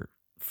hardcore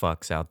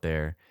fucks out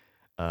there,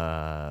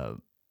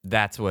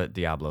 that's what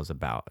Diablo's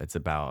about. It's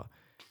about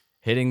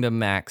hitting the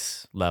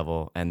max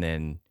level, and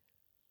then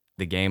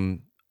the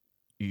game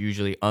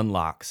usually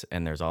unlocks,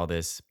 and there's all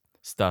this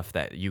stuff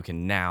that you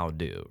can now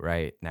do,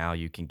 right? Now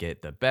you can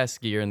get the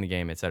best gear in the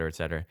game, et cetera, et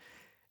cetera.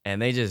 And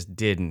they just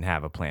didn't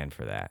have a plan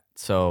for that.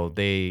 So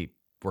they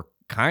were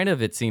kind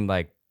of, it seemed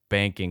like,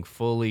 banking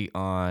fully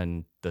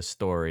on the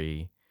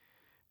story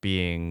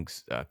being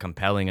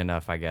compelling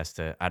enough, I guess,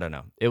 I don't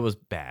know. It was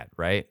bad,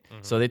 right? Mm-hmm.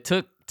 So they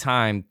took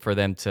time for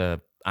them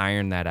to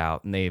iron that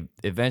out, and they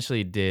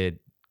eventually did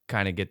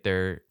kind of get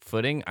their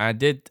footing. I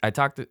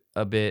talked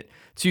a bit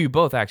to you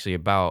both actually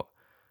about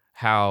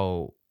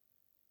how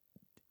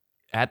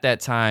at that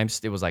time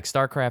it was like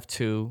StarCraft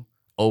 2,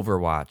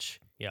 Overwatch,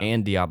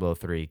 and Diablo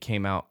 3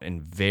 came out in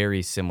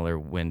very similar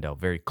window,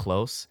 very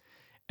close,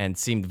 and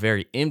seemed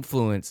very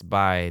influenced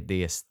by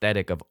the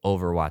aesthetic of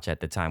Overwatch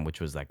at the time,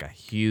 which was like a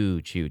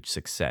huge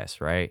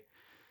success, right?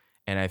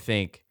 And I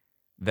think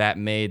that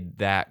made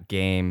that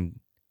game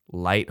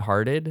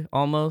lighthearted,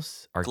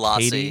 almost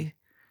arcadey,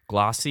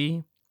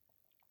 glossy,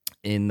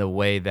 in the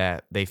way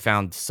that they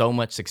found so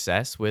much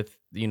success with,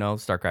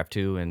 StarCraft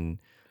 2 and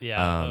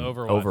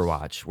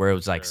Overwatch, where it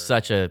was like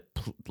such a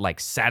like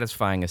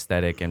satisfying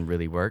aesthetic and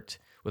really worked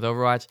with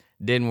Overwatch.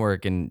 Didn't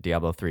work in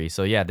Diablo 3.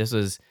 So yeah, this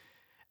was,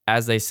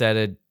 as they said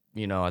it,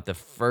 at the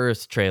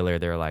first trailer,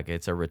 they're like,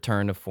 it's a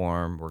return to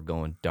form. We're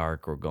going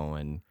dark. We're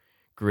going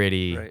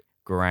gritty,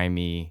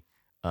 grimy.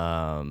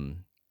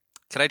 Can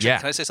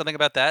I say something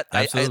about that?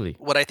 Absolutely.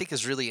 What I think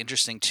is really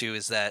interesting too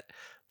is that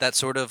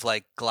sort of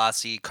like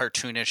glossy,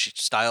 cartoonish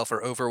style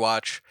for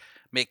Overwatch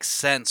makes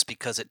sense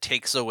because it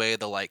takes away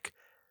the like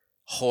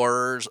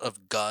horrors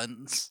of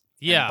guns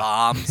and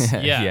bombs.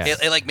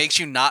 It like makes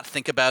you not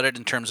think about it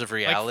in terms of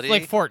reality,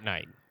 like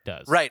Fortnite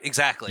does. Right,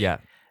 exactly. Yeah.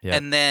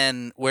 And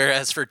then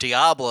whereas for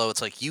Diablo,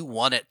 it's like you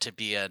want it to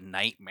be a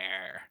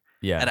nightmare.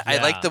 Yeah. And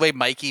I like the way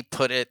Mikey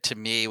put it to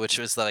me, which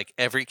was like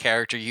every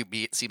character you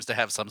meet seems to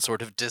have some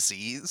sort of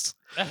disease,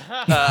 which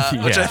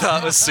I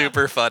thought was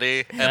super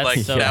funny. And that's like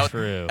so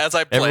true. As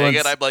I'm playing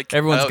it, I'm like,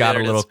 everyone's got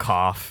a little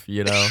cough,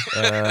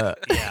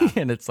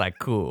 and it's like,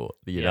 cool,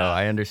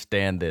 I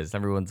understand this.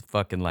 Everyone's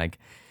fucking like,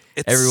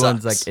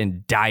 everyone's like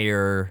in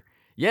dire.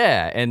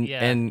 Yeah. And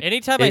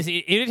anytime I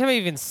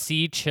even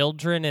see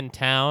children in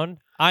town,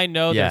 I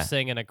know they're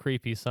singing a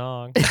creepy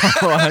song.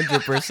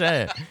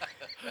 100%.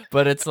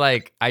 But it's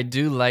like I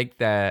do like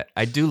that.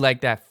 I do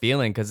like that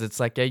feeling because it's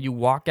like, yeah, you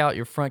walk out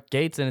your front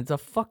gates and it's a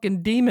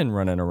fucking demon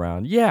running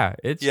around. Yeah,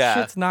 Yeah.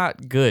 shit's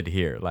not good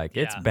here. Like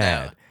it's Yeah.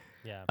 bad.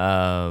 Yeah.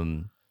 I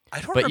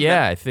don't But remember.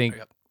 yeah, I think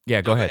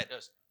yeah. Go ahead. No,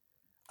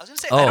 I was gonna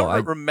say I Oh,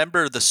 don't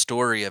remember the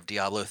story of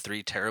Diablo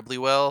 3 terribly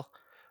well,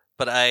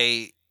 but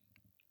I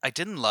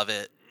didn't love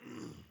it.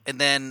 And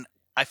then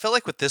I felt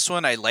like with this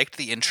one, I liked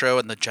the intro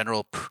and the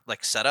general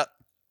like setup.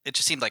 It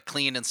just seemed like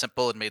clean and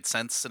simple and made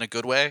sense in a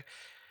good way.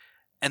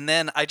 And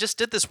then I just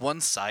did this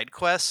one side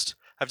quest.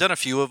 I've done a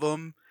few of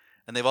them,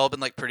 and they've all been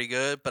like pretty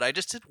good. But I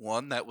just did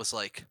one that was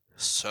like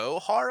so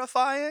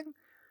horrifying.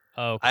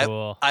 Oh,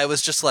 cool. I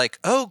was just like,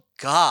 oh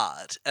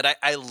god, and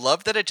I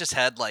loved that it just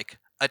had like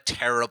a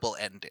terrible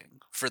ending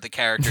for the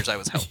characters I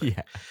was helping.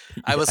 Yeah.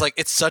 I was like,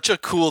 it's such a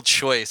cool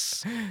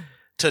choice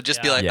to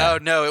just be like, Yeah. oh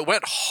no, it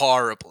went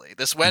horribly.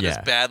 This went as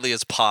Yeah. badly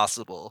as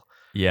possible.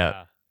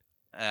 Yeah.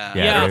 Yeah. Yeah,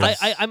 Yeah,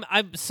 there's-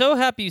 I'm so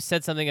happy you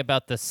said something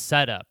about the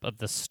setup of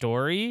the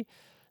story.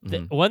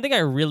 One thing I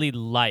really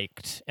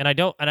liked, and I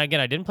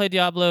didn't play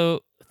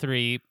Diablo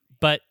 3,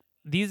 but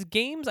these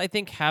games I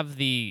think have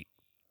the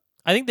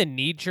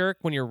knee jerk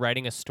when you're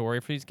writing a story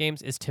for these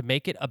games is to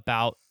make it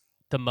about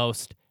the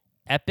most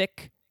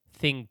epic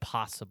thing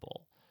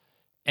possible.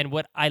 And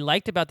what I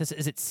liked about this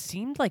is it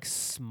seemed like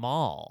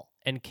small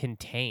and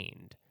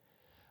contained.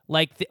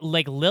 Like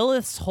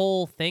Lilith's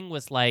whole thing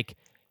was like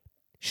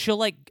she'll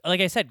like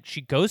I said,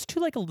 she goes to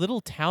like a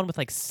little town with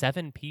like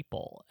 7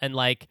 people and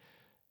like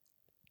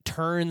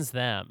turns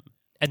them.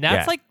 And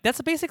that's Yeah.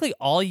 that's basically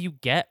all you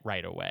get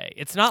right away.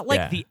 It's not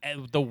like Yeah.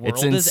 the world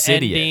It's is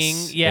ending.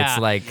 insidious. Yeah.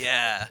 It's like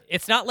Yeah.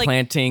 It's not like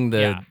planting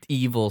the yeah.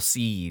 evil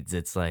seeds.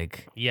 It's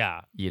like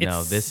yeah. you It's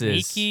know, this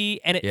is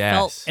sneaky and it yes.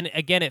 felt and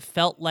again it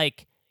felt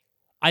like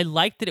I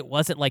liked that it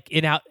wasn't like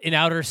in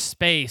outer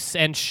space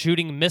and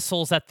shooting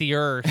missiles at the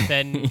earth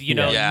and you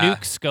know Yeah.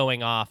 nukes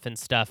going off and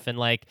stuff and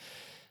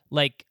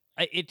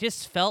it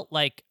just felt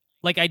like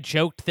I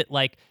joked that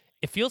like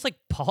it feels like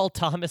Paul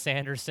Thomas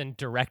Anderson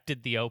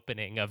directed the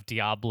opening of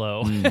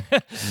Diablo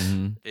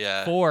Mhm.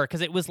 Yeah. 4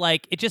 because it was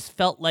like it just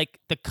felt like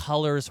the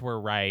colors were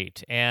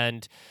right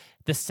and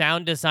the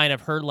sound design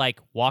of her like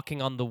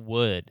walking on the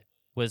wood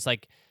was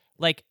like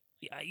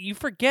you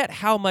forget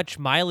how much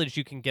mileage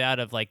you can get out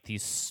of like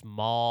these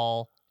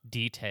small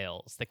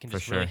details that can For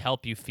just really sure.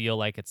 help you feel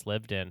like it's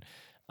lived in.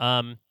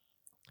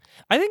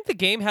 I think the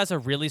game has a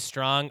really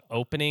strong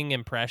opening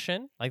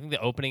impression. I think the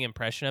opening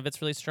impression of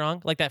it's really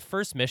strong. Like that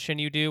first mission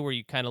you do where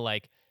you kind of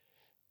like,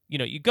 you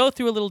know, you go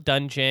through a little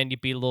dungeon, you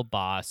beat a little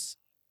boss,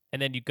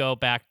 and then you go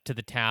back to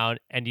the town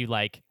and you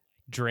like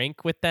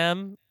drink with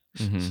them.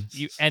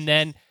 Mhm. And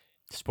then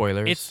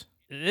Spoilers.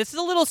 this is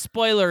a little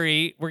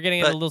spoilery. We're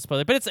getting But- a little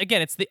spoiler, but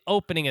it's the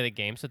opening of the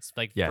game, so it's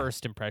like Yeah.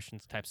 first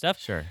impressions type stuff.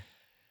 Sure.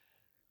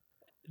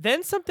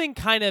 Then something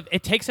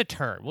it takes a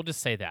turn. We'll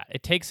just say that.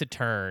 It takes a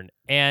turn,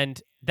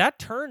 and that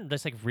turn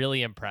just like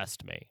really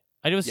impressed me.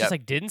 I was Yep. just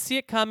like didn't see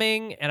it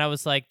coming, and I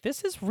was like,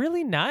 this is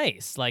really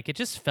nice. Like it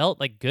just felt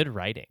like good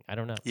writing. I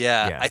don't know.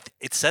 Yeah, Yeah.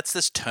 it sets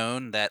this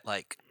tone that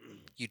like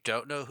you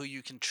don't know who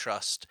you can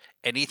trust.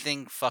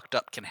 Anything fucked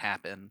up can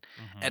happen,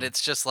 and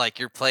it's just like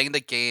you're playing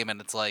the game,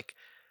 and it's like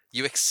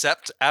you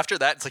accept. After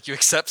that, it's like you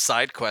accept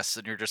side quests,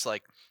 and you're just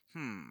like,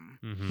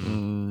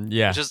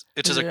 Yeah. It's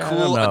just a Yeah, I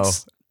cool, don't know.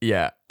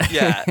 Yeah.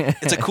 yeah,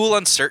 it's a cool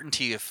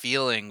uncertainty of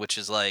feeling, which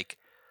is like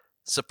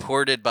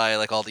supported by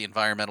like all the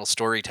environmental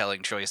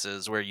storytelling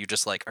choices, where you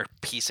just like are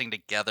piecing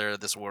together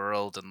this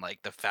world and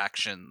like the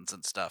factions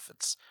and stuff.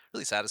 It's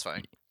really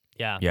satisfying.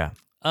 Yeah. Yeah.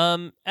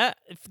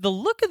 The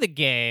look of the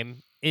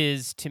game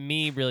is to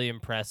me really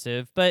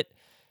impressive, but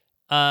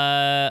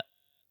I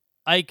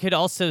could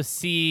also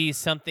see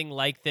something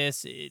like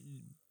this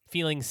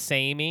feeling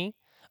samey,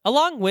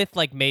 along with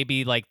like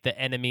maybe like the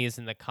enemies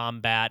and the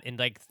combat and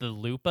like the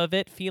loop of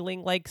it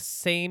feeling like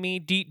samey.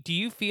 Do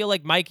you feel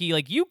like Mikey,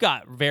 like you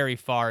got very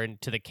far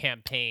into the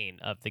campaign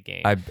of the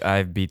game?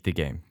 I've beat the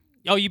game.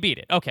 Oh, you beat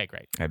it. Okay,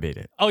 great. I beat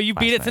it. Oh, you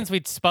beat last it night. since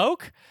we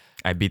spoke?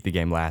 I beat the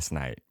game last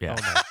night. Yeah.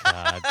 Oh my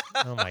god.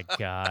 Oh my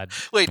god.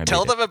 Wait, I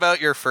tell beat it. them about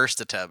your first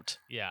attempt.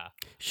 Yeah.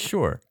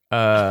 Sure.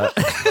 So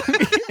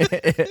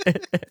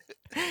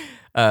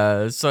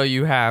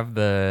you have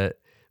the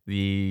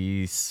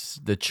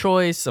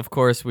choice, of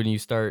course, when you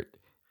start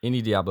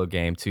any Diablo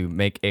game to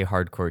make a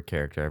hardcore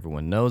character.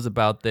 Everyone knows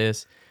about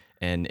this,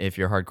 and if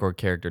your hardcore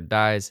character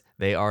dies,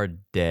 they are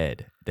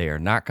dead. They are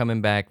not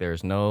coming back.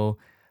 There's no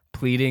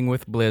pleading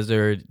with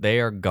Blizzard. They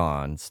are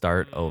gone.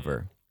 Start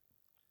over.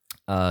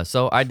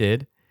 So I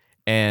did,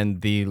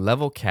 and the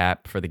level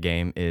cap for the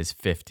game is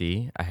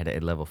 50. I had a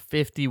level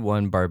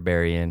 51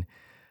 barbarian,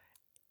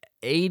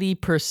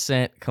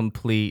 80%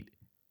 complete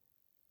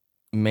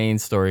main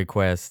story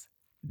quest,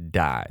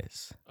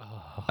 dies.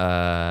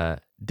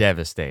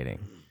 Devastating.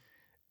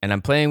 And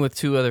I'm playing with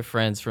 2 other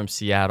friends from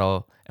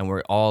Seattle, and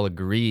we're all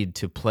agreed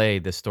to play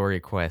the story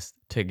quest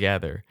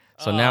together.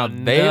 So now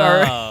they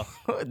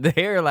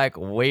are like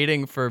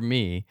waiting for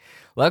me.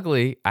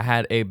 Luckily, I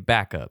had a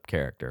backup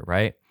character,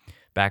 right?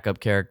 Backup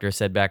character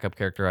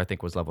I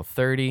think was level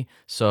 30.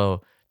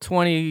 So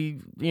 20,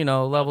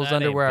 levels that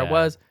under ain't where I bad.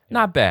 was. Yeah.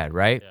 Not bad,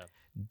 right? Yeah.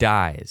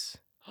 Dies.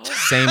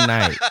 Same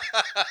night.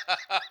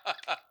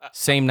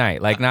 Same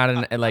night. Like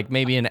like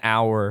maybe an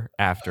hour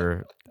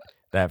after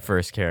that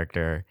first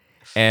character.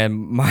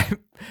 And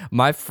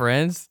my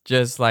friends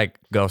just like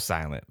go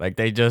silent. Like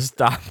they just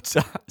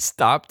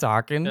stop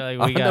talking They're on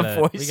like, we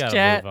the voice gotta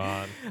chat. move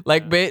on.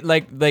 Like Yeah.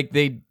 like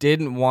they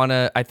didn't want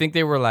to. I think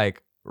they were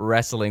like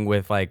wrestling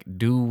with like,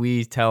 do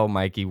we tell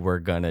Mikey we're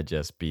gonna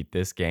just beat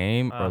this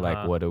game or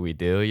like what do we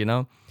do?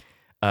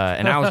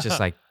 And I was just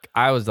like,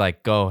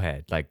 go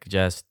ahead, like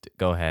just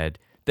go ahead.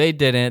 They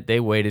didn't. They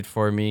waited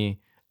for me.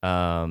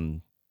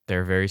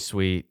 They're very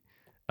sweet.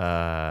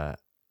 But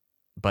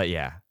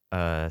yeah.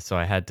 So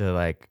I had to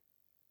like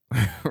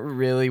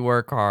really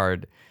work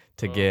hard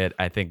to get.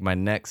 I think my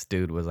next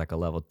dude was like a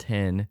level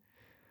 10.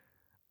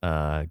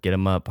 Get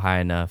him up high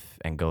enough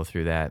and go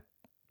through that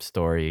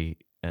story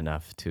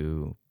enough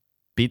to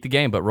beat the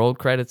game. But rolled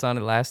credits on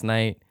it last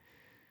night,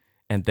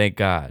 and thank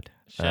God.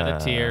 Shed a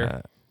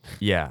tear.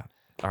 Yeah.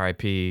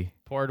 R.I.P.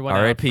 Poured one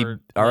R.I.P. out for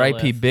R.I.P.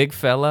 Lilith. Big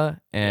Fella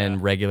and Yeah.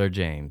 regular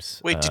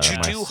James. Wait, did you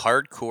my do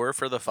hardcore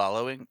for the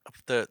following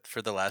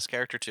for the last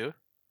character too?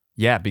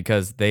 Yeah,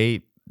 because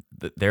their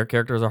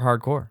characters are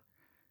hardcore.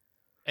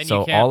 And so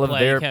you can't all of play,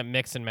 their you can't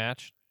mix and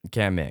match.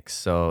 can't mix.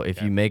 So if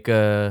Okay. you make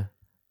a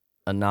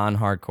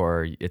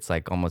non-hardcore, it's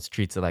like almost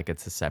treats it like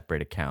it's a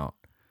separate account.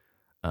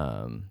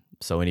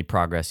 So any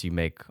progress you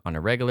make on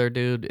a regular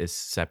dude is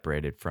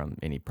separated from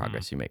any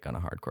progress you make on a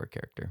hardcore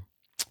character.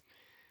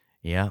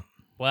 Yeah.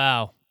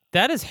 Wow,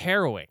 that is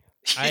harrowing.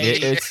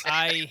 It's-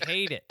 I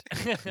hate it.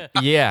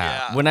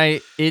 Yeah. Yeah.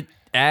 It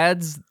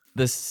adds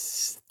the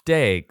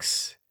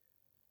stakes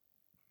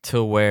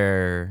to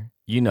where,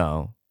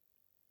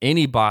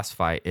 any boss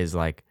fight is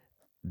like,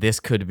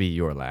 this could be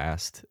your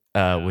last,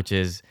 which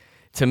is,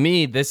 to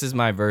me, this is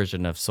my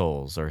version of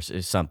Souls or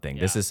something.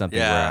 This is something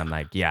where I'm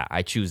like,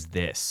 I choose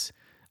this.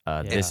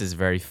 This is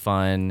very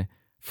fun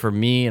for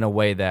me in a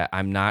way that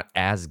I'm not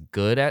as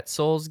good at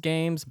Souls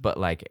games, but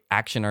like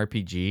action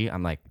RPG,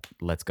 I'm like,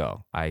 let's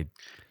go. I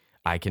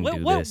can do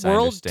this. What I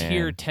world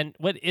tier understand.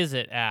 what is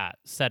it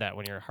set at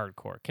when you're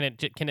hardcore? Can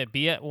it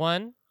be at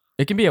 1?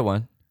 It can be at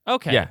 1.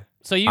 Okay. Yeah.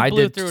 So you I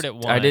blew did, through it at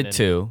 1. I did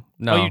 2.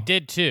 No. Oh, you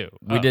did 2.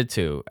 We did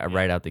 2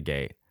 right out the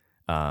gate.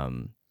 Yeah.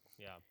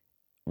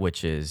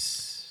 Which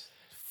is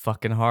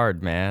fucking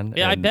hard, man.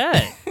 Yeah, I And-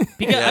 bet.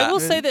 Because Yeah. I will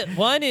say that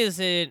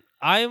 1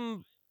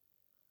 I'm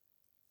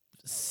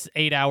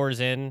 8 hours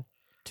in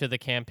to the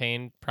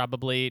campaign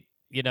probably,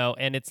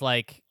 and it's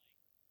like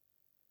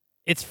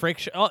it's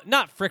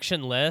not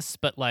frictionless,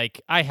 but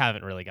like I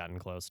haven't really gotten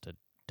close to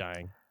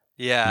dying.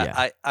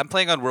 Yeah. I'm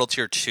playing on World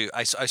Tier 2.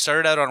 I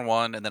started out on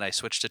 1 and then I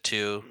switched to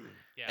 2,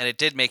 and it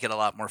did make it a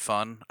lot more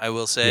fun, I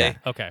will say. Yeah.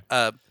 Okay.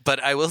 But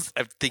I'm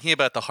thinking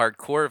about the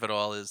hardcore of it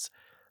all is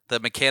the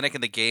mechanic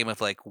in the game of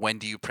like, when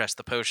do you press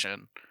the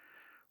potion,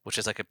 which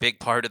is like a big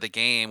part of the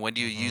game. When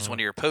do you use one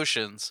of your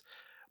potions?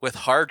 With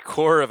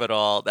hardcore of it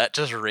all, that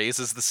just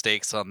raises the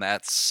stakes on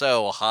that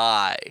so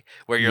high,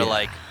 where you're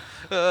like,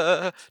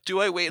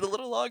 do I wait a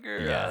little longer?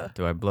 Yeah.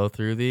 Do I blow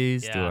through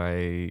these? Do Yeah.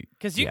 I?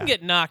 Because you can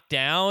get knocked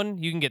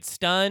down, you can get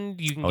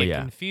stunned, you can get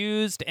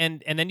confused,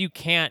 and then you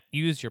can't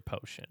use your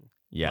potion.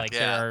 Yeah. Like Yeah.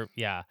 there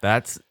are,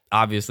 That's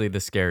obviously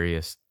the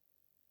scariest.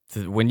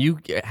 When you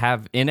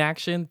have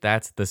inaction,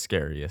 that's the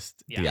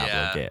scariest Yeah. Diablo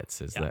Yeah. gets.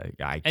 Is Yeah. like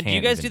I can't. And do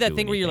you guys do even that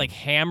thing where you're like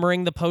anything.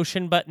 hammering the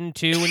potion button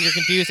too when you're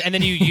confused, and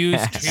then you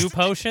use Yes. 2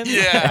 potions?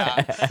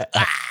 Yeah.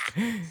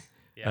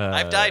 Yeah.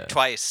 I've died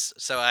twice,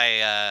 so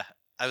I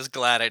was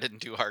glad I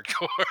didn't do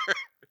hardcore.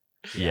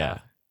 Yeah.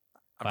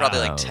 I'm probably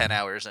like Wow. 10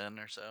 hours in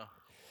or so.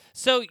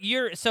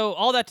 So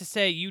all that to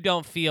say, you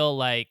don't feel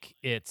like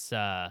it's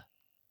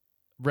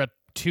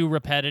too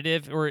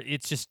repetitive, or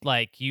it's just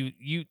like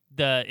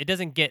it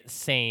doesn't get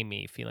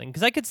samey feeling,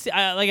 because I could see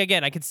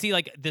I could see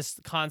like this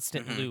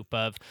constant loop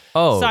of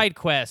side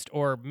quest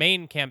or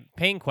main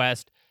campaign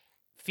quest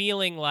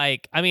feeling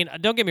like, I mean,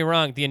 don't get me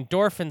wrong, the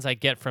endorphins I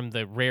get from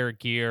the rare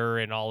gear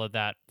and all of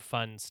that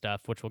fun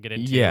stuff, which we'll get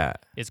into,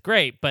 is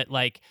great, but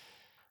like,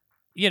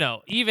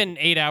 even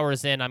 8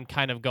 hours in, I'm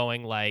kind of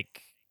going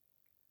like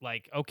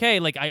okay,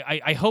 like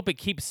I hope it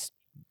keeps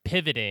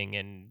pivoting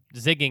and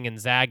zigging and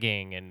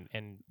zagging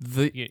and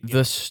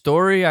the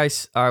story I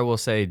will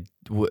say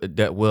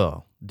that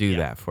will do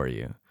that for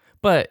you.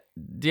 But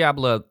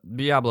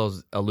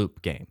Diablo's a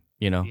loop game,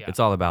 It's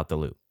all about the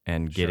loop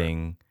and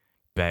getting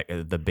back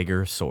the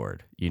bigger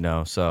sword,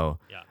 So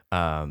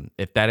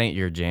if that ain't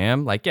your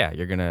jam, like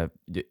you're gonna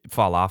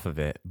fall off of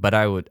it. But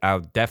I would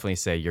definitely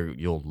say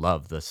you'll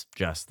love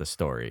just the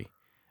story.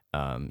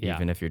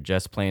 Even if you're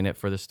just playing it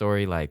for the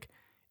story, like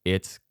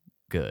it's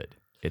good.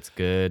 It's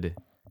good.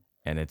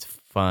 And it's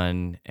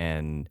fun,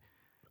 and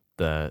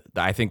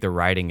I think the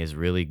writing is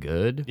really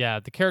good. Yeah,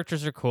 the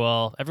characters are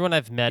cool. Everyone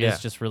I've met is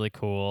just really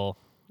cool.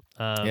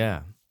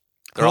 Yeah,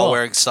 They're all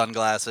wearing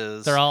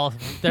sunglasses. They're all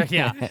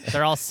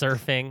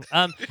surfing.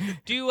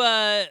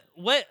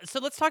 So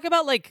let's talk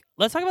about like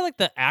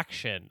the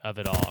action of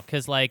it all,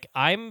 because like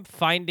I'm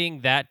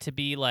finding that to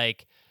be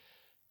like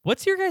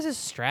What's your guys'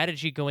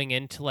 strategy going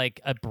into like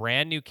a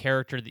brand new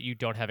character that you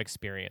don't have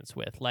experience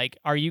with? Like,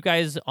 are you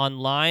guys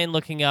online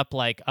looking up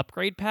like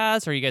upgrade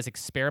paths? Are you guys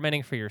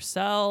experimenting for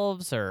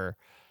yourselves or?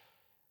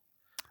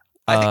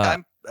 I think Uh,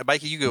 I'm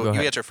Mikey. You go go. You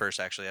ahead. answer first,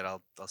 actually, and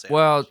I'll say.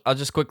 Well, afterwards. I'll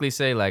just quickly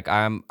say like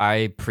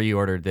I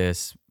pre-ordered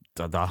this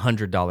the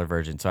 $100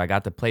 version, so I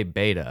got to play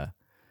beta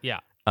Yeah.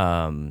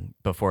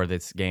 before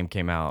this game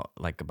came out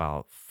like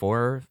about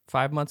 5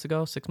 months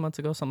ago, 6 months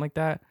ago, something like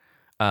that.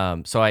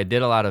 So I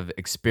did a lot of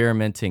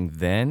experimenting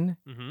then,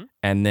 Mm-hmm.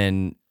 and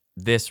then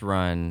this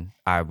run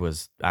I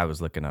was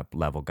looking up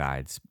level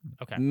guides,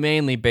 Okay.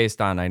 mainly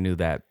based on I knew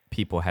that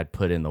people had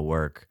put in the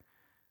work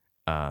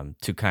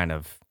to kind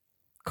of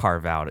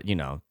carve out,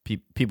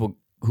 people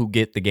who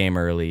get the game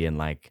early and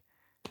like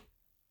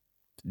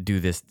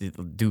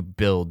do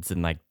builds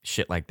and like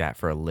shit like that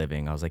for a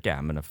living. I was like, yeah,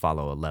 I'm gonna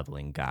follow a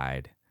leveling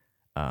guide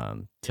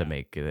to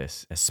make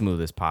this as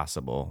smooth as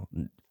possible,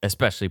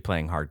 especially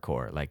playing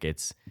hardcore. Like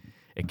it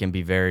can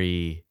be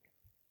very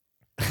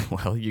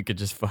well, you could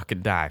just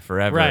fucking die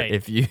forever Right.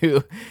 if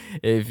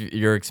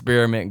your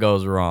experiment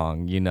goes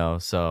wrong,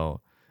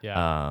 So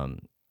Yeah.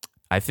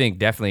 I think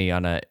definitely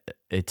on a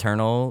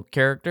eternal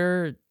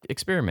character,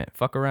 experiment,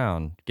 fuck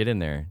around, get in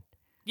there.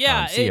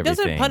 Yeah, See it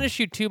doesn't everything. punish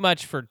you too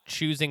much for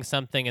choosing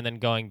something and then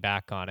going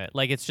back on it.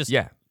 Like it's just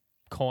Yeah.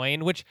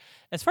 coin, which,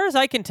 as far as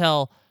I can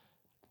tell,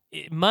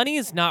 money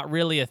is not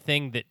really a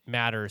thing that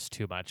matters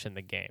too much in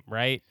the game,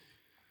 right?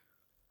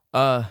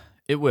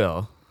 It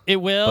will. It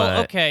will. But-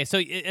 Okay, so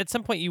at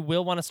some point you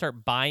will want to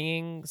start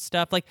buying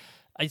stuff. Like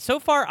so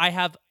far, I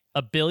have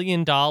 $1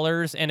 billion,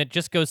 and it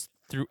just goes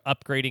through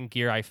upgrading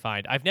gear. I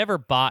find I've never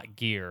bought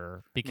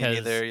gear Me because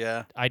neither.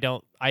 Yeah. I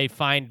don't. I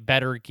find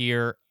better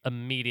gear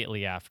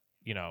immediately after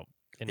in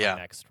Yeah. my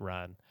next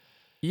run.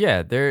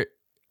 Yeah, there.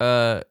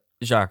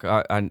 Jacques,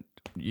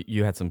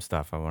 you had some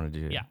stuff I wanted to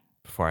do. Yeah.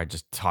 Before I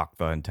just talk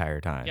the entire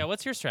time. Yeah,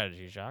 what's your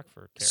strategy, Jacques,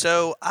 for character?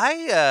 So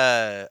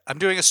I'm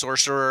doing a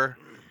sorcerer,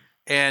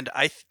 and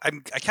I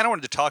kind of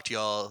wanted to talk to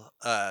y'all.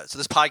 So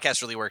this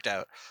podcast really worked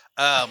out.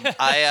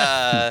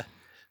 I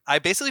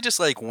basically just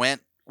like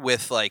went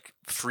with like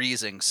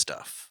freezing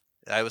stuff.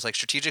 I was like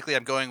strategically,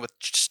 I'm going with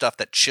stuff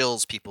that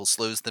chills people,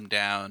 slows them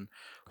down,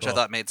 which I Cool.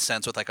 thought made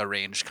sense with like a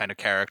ranged kind of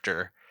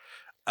character.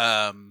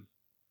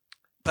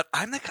 But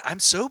I'm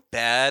so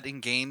bad in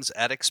games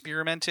at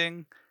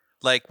experimenting.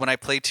 Like when I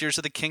play Tears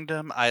of the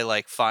Kingdom, I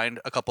like find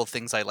a couple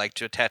things I like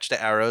to attach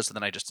to arrows, and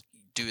then I just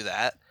do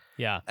that.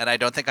 Yeah. And I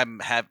don't think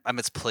I'm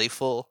as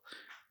playful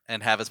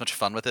and have as much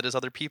fun with it as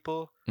other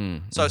people.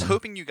 Mm, So I was mhm.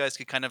 hoping you guys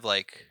could kind of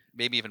like,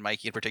 maybe even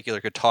Mikey in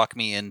particular, could talk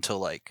me into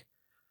like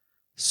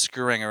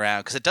screwing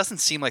around, because it doesn't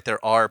seem like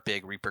there are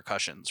big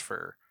repercussions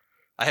for.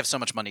 I have so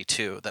much money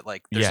too that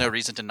like there's Yeah. no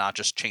reason to not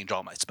just change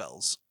all my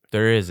spells.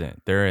 There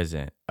isn't.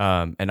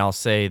 And I'll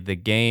say the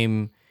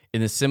game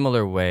in a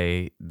similar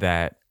way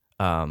that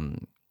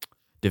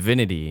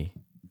Divinity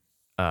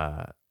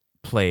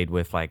played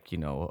with like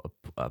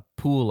a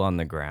pool on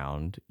the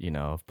ground,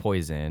 of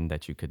poison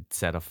that you could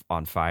set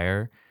on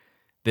fire.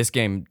 This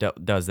game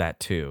does that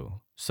too.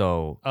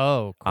 So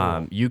Oh,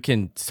 cool. you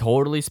can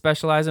totally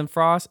specialize in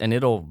frost, and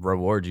it'll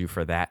reward you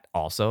for that.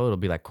 Also, it'll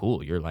be like,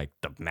 cool, you're like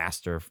the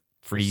master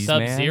freeze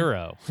man.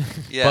 Sub-Zero.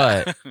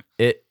 Yeah. But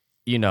it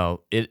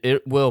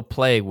will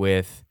play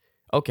with,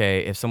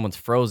 okay, if someone's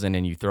frozen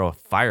and you throw a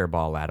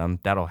fireball at them,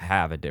 that'll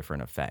have a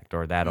different effect,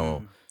 or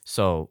that'll.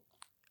 So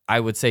I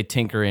would say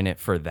tinker in it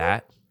for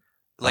that.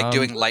 Like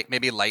doing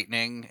maybe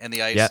lightning and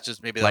the ice, Yep.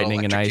 just maybe that'll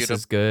Lightning and ice electrocute 'em.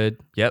 is good.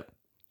 Yep.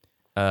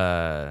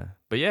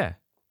 But yeah.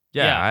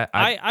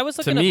 I was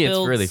To looking me, at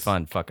builds. it's really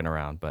fun fucking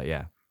around. But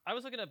yeah. I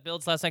was looking at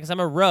builds last night because I'm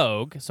a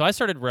rogue. So I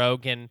started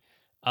rogue, and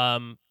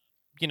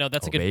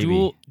that's like a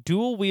baby.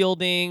 dual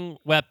wielding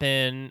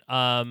weapon.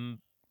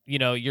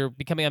 You're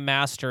becoming a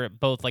master at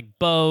both like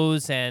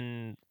bows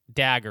and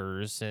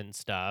daggers and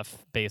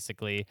stuff,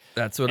 basically.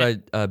 That's what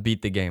I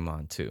beat the game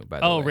on too. By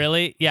the way. Oh,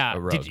 really? Yeah. A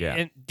rogue,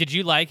 Did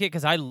you like it?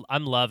 Because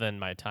I'm loving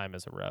my time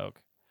as a rogue.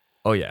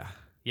 Oh yeah.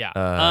 Yeah.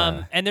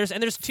 Uh, And there's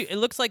two. It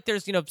looks like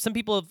there's some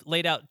people have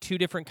laid out two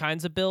different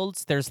kinds of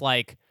builds. There's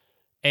like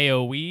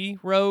AOE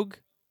rogue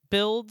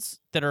builds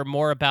that are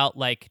more about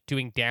like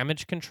doing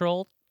damage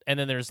control, and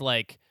then there's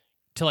like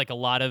to like a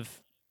lot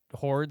of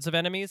hordes of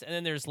enemies, and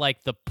then there's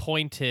like the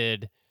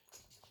pointed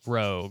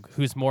rogue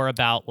who's more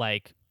about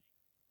like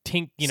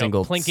clinking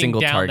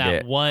single down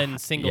target. that one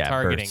single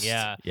targeting. burst.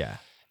 Yeah. Yeah.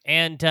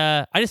 And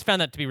I just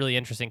found that to be really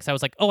interesting because I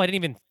was like, oh, I didn't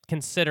even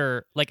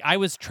consider, like, I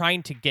was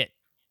trying to get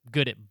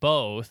good at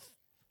both,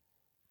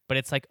 but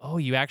it's like, oh,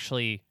 you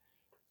actually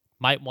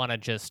might want to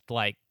just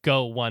like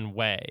go one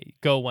way,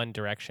 go one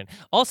direction.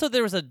 Also,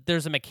 there's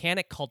a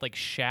mechanic called like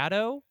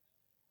shadow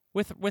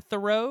with the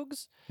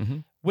rogues,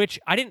 Mhm. which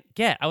I didn't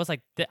get. I was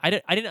like, I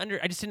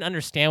just didn't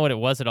understand what it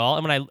was at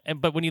all.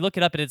 But when you look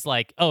it up, it's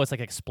like, oh, it's like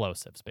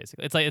explosives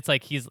basically. It's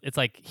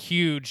like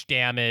huge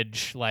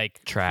damage,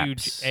 like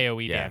Traps. huge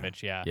AOE Yeah.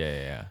 damage. Yeah.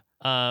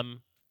 Yeah.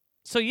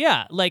 So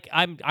yeah, like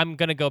I'm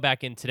gonna go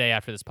back in today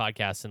after this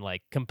podcast and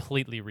like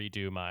completely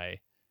redo my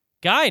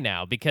guy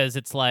now, because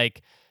it's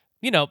like,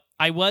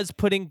 I was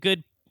putting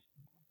good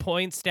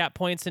stat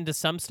points into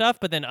some stuff,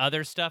 but then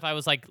other stuff I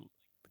was like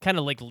kind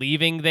of like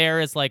leaving there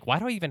as like, why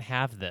do I even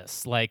have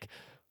this like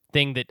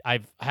thing that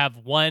I have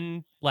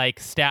one like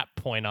stat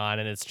point on,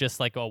 and it's just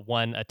like a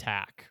one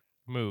attack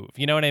move.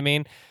 You know what I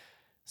mean?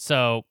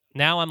 So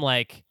now I'm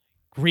like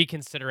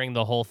reconsidering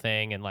the whole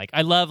thing, and like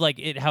I love like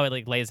it how it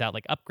like lays out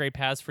like upgrade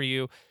paths for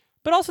you,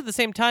 but also at the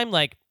same time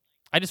like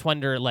I just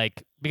wonder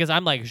like because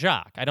I'm like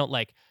Jacques, I don't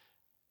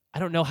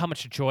know how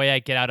much joy I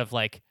get out of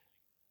like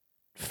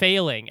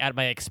failing at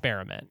my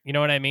experiment. You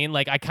know what I mean?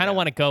 Like I kind of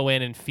want to go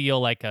in and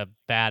feel like a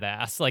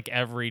badass like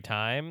every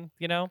time,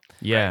 you know?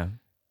 Yeah. Right.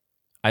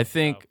 I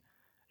think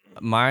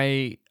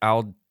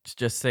I'll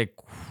just say,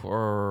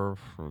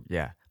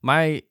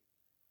 my,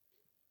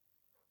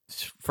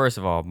 first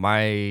of all,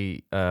 my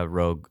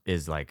rogue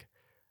is like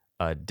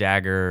a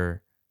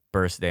dagger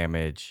burst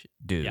damage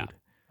dude. Yeah.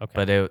 Okay.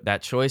 But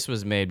that choice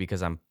was made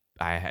because I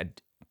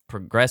had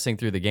progressing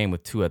through the game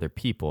with two other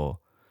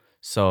people.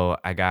 So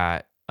I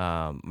got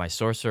my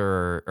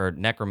sorcerer or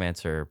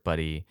necromancer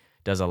buddy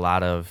does a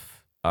lot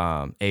of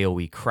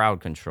AoE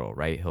crowd control,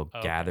 right? He'll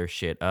gather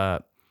shit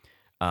up.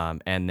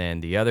 And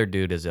then the other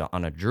dude is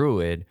on a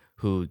druid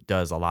who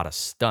does a lot of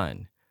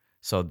stun.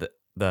 So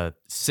the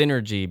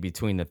synergy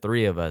between the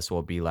three of us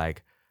will be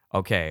like,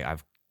 okay,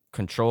 I've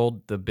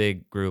controlled the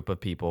big group of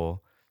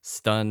people,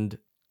 stunned,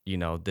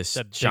 this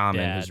The big shaman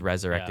dad, who's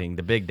resurrecting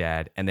the big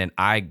dad, and then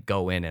I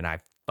go in and I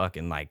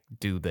fucking like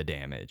do the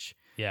damage.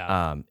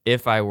 Yeah.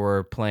 If I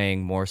were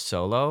playing more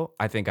solo,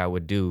 I think I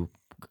would do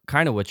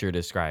kind of what you're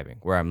describing,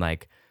 where I'm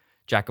like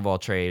jack of all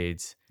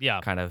trades,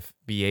 kind of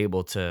be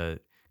able to,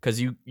 because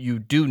you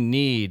do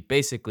need,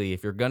 basically,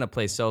 if you're gonna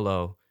play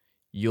solo,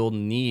 you'll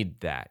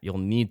need that. You'll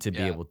need to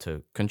be able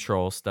to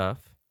control stuff,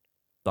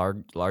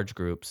 large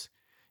groups.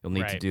 You'll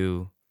need to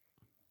do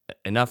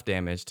enough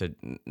damage to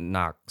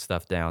knock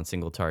stuff down,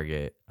 single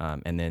target,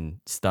 and then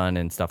stun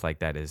and stuff like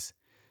that is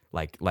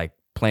like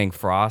playing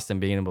Frost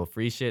and being able to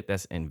free shit.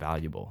 That's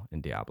invaluable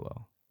in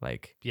Diablo.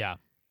 Like,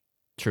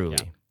 truly.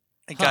 Yeah.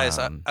 And guys,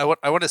 I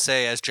want to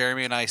say, as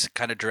Jeremy and I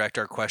kind of direct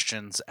our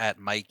questions at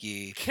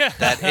Mikey,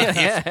 that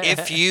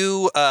if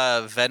you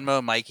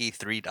Venmo Mikey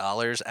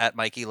 $3 at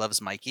Mikey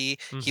Loves Mikey,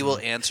 he will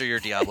answer your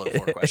Diablo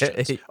 4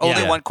 questions.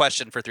 Only one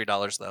question for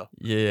 $3 though.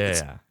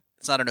 Yeah,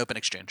 it's not an open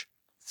exchange.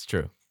 It's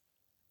true.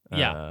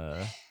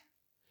 Yeah.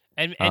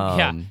 And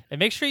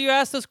make sure you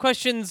ask those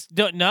questions.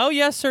 Don't no,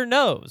 yes or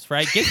no's,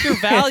 right? Get your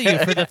value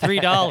for the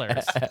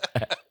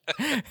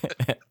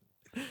 $3.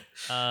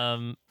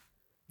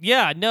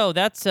 Yeah, no,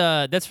 that's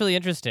really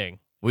interesting.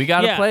 We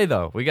gotta play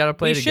though. We gotta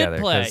play together. We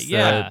should play.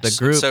 Yeah, the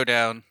group so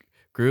down.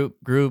 Group.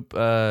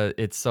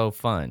 It's so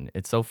fun.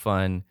 It's so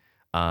fun.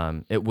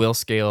 It will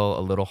scale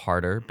a little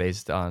harder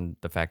based on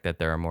the fact that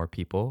there are more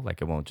people.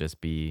 Like it won't just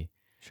be.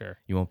 Sure.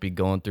 You won't be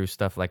going through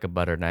stuff like a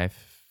butter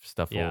knife.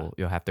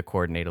 You'll have to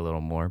coordinate a little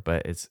more,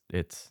 but it's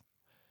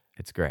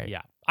great.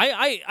 Yeah.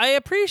 I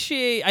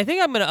appreciate. I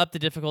think I'm gonna up the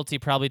difficulty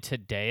probably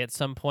today at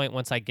some point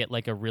once I get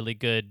like a really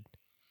good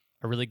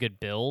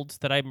build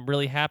that I'm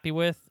really happy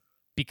with.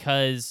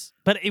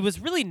 But it was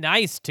really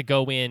nice to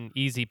go in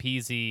easy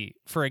peasy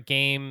for a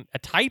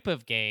type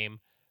of game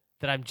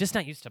that I'm just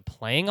not used to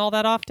playing all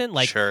that often.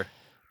 Like,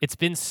 it's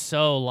been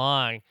so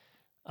long.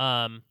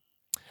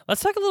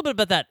 Let's talk a little bit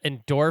about that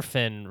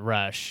endorphin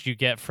rush you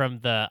get from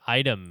the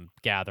item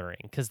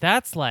gathering, because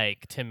that's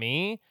like, to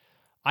me,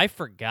 I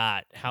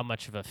forgot how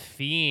much of a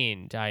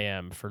fiend I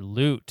am for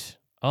loot.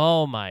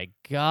 Oh my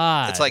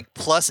God. It's like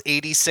plus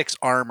 86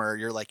 armor.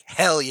 You're like,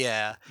 hell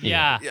yeah.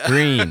 Yeah.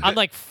 Green. I'm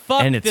like,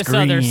 fuck and it's this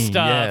green, other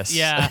stuff.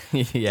 yes.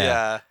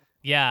 Yeah.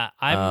 Yeah.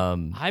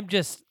 I'm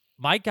just,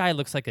 my guy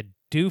looks like a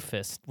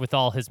doofus with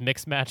all his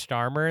mixed matched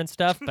armor and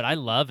stuff, but I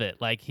love it.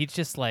 Like, he's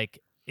just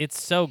like,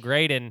 it's so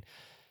great. And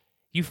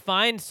you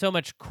find so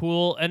much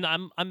cool, and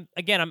I'm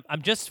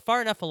just far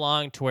enough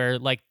along to where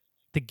like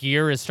the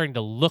gear is starting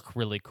to look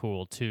really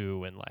cool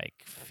too, and like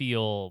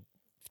feel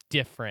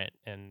different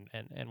and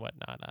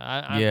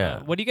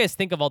whatnot. What do you guys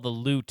think of all the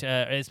loot,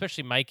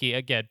 especially Mikey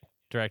again,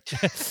 direct,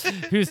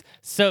 who's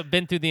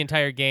been through the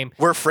entire game?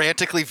 We're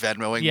frantically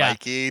Venmoing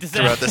Mikey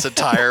throughout this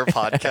entire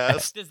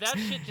podcast. Does that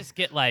shit just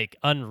get like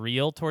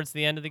unreal towards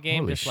the end of the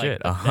game? Holy just,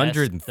 shit! like,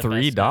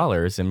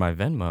 $103 in my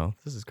Venmo.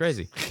 This is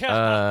crazy.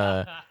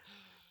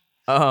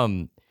 The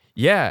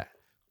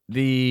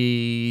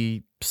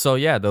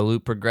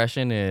loot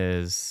progression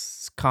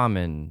is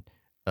common,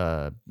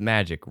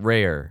 magic,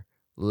 rare,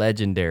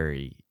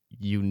 legendary,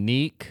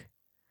 unique,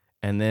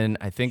 and then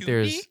I think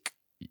the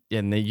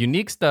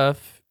unique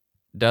stuff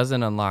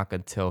doesn't unlock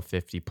until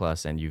 50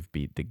 plus and you've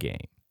beat the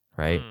game,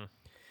 right?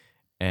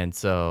 And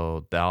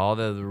so all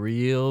the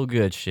real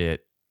good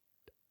shit,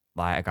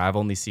 like I've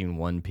only seen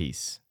one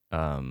piece.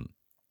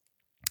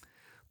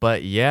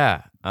 But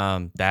yeah,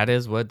 that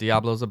is what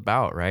Diablo's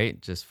about,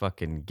 right? Just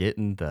fucking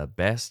getting the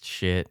best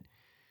shit,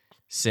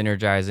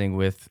 synergizing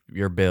with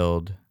your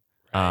build.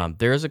 Right.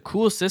 There's a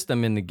cool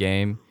system in the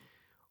game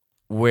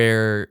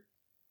where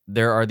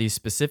there are these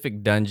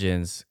specific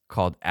dungeons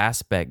called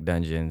aspect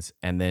dungeons,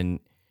 and then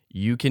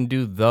you can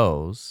do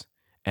those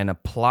and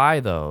apply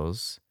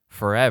those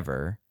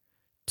forever,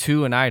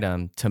 to an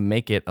item to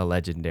make it a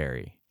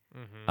legendary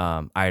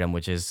Mm-hmm. item,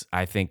 which is,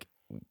 I think,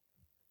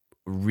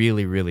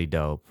 really, really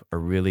dope, a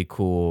really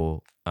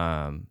cool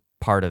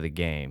part of the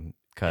game,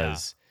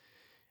 because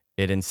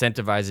it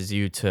incentivizes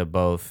you to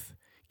both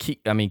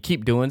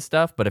keep doing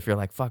stuff, but if you're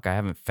like, fuck, I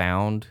haven't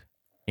found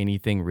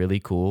anything really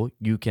cool,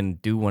 you can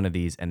do one of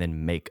these and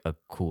then make a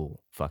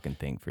cool fucking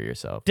thing for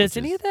yourself. Does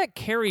any of that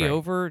carry great.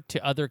 over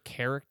to other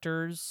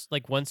characters,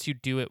 like once you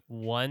do it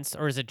once,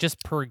 or is it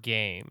just per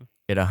game?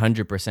 It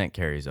 100%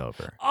 carries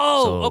over.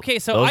 Oh, okay.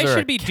 So I those are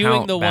should be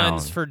doing the account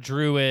ones bound. for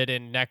Druid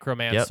and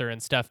Necromancer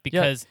and stuff,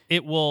 because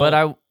it will. But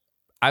I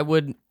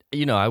would,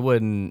 I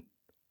wouldn't,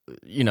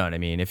 you know what I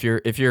mean? If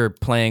you're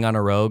playing on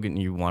a rogue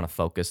and you want to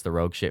focus the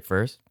rogue shit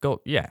first, do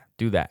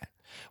that.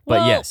 But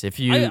Well, yes, if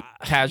you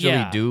casually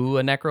yeah. do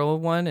a necro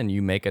one and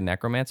you make a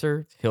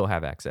necromancer, he'll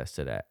have access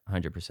to that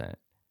 100%.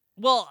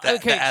 Well, The,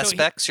 okay. the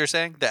aspects you're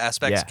saying? The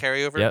aspects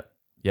carry over? Yep.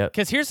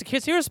 Because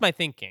here's my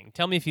thinking.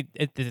 Tell me if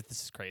this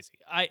is crazy.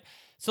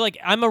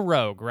 I'm a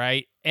rogue,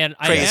 right? And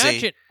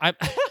Crazy. I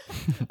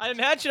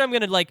imagine I'm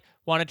gonna like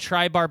want to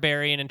try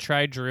barbarian and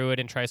try druid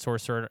and try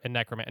sorcerer and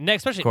necromancer.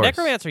 Especially course.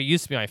 necromancer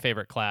used to be my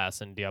favorite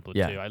class in Diablo 2.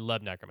 I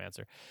love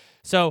necromancer.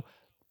 So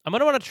I'm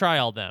gonna want to try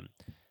all them.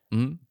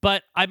 Mm-hmm.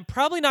 But I'm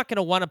probably not going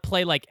to want to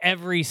play like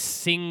every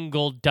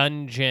single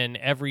dungeon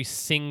every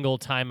single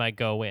time I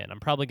go in. I'm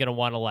probably going to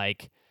want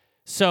to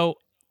so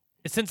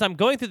since I'm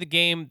going through the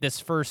game this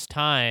first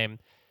time,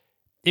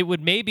 it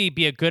would maybe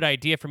be a good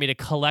idea for me to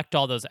collect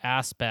all those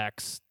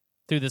aspects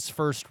through this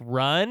first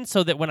run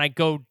so that when I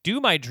go do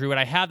my druid,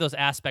 I have those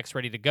aspects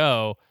ready to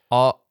go.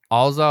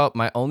 Also,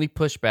 my only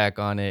pushback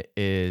on it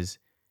is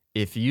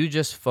if you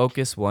just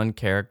focus one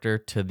character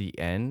to the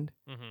end,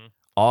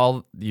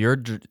 all your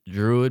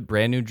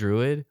brand new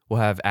druid will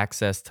have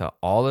access to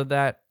all of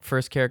that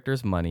first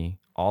character's money,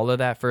 all of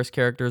that first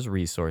character's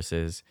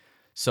resources.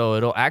 So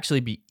it'll actually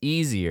be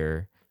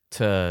easier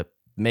to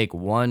make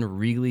one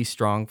really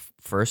strong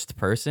first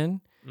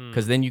person,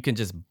 because then you can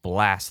just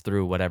blast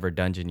through whatever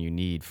dungeon you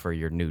need for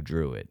your new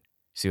druid.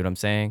 See what I'm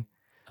saying?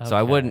 Okay.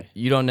 So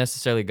you don't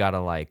necessarily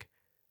gotta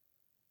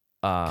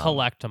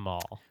collect them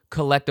all.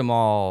 Collect them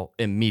all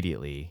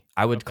immediately.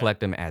 I would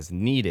collect them as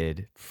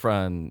needed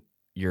from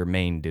your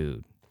main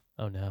dude.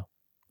 Oh no.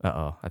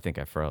 Uh-oh, I think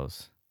I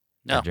froze.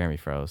 No. Or Jeremy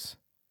froze.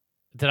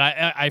 Did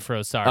I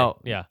froze, sorry. Oh.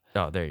 Yeah.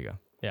 Oh, there you go.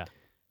 Yeah.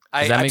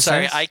 I'm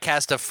sorry, I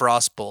cast a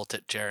frostbolt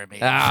at Jeremy.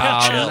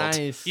 Oh, Chilled.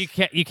 nice.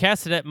 You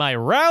cast it at my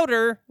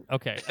router.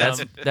 Okay.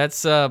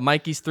 That's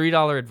Mikey's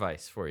 $3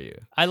 advice for you.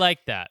 I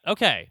like that.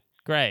 Okay.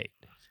 Great.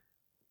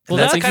 Well,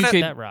 Well, that's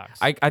that rocks.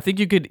 I think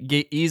you could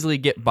easily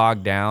get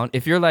bogged down.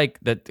 If you're like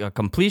a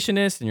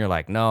completionist and you're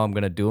like, no, I'm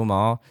going to do them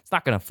all, it's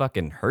not going to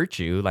fucking hurt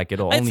you. Like,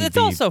 it'll only it's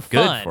be also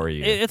good fun. for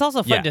you. It's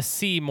also fun to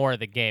see more of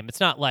the game. It's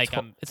not like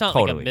it's not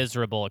like a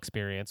miserable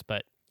experience,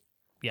 but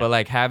yeah. But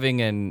like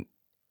having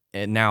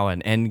now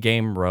an end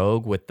game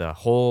rogue with the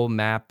whole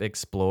map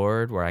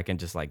explored, where I can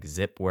just like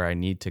zip where I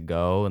need to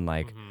go, and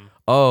like,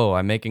 oh,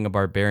 I'm making a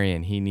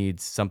barbarian, he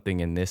needs something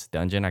in this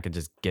dungeon, I can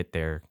just get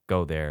there,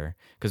 go there.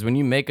 Because when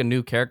you make a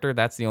new character,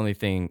 that's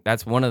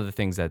one of the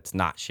things that's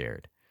not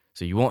shared.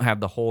 So you won't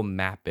have the whole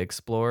map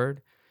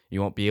explored.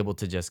 You won't be able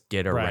to just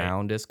get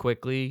around as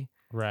quickly.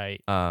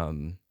 Right.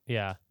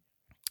 Yeah.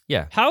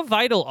 Yeah. How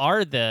vital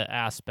are the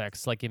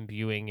aspects, like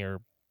imbuing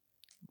your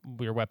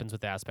weapons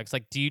with aspects?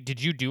 Like,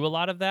 did you do a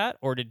lot of that,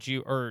 or did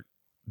you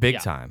big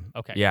time?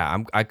 Okay.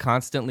 Yeah, I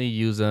constantly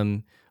use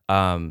them.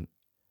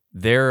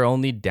 Their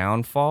only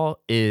downfall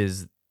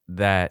is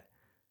that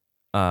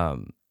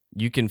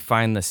you can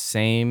find the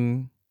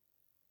same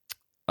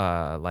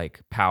like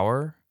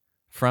power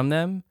from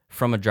them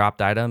from a dropped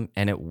item,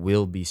 and it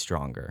will be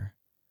stronger.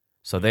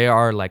 So they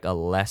are like a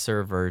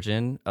lesser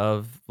version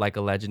of like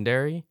a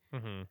legendary.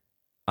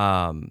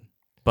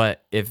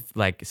 But if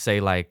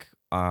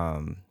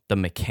the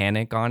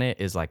mechanic on it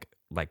is like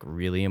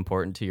really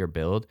important to your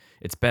build,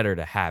 it's better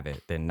to have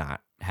it than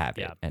not have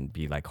it and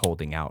be like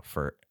holding out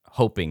for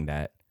hoping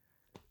that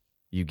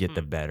you get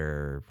the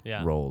better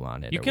roll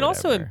on it. You can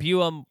also imbue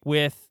them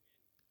with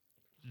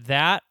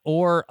that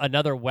or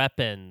another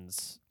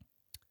weapon's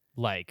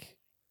like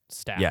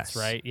stats,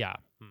 right? Yeah.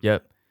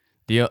 Yep.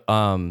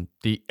 And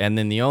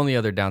then the only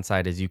other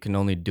downside is you can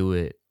only do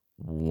it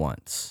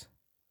once.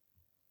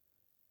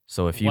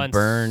 So if you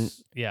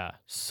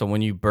so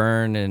when you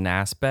burn an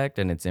aspect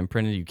and it's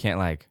imprinted, you can't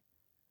like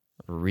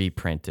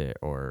reprint it,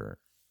 or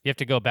you have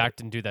to go back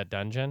and do that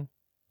dungeon.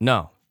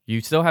 No, you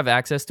still have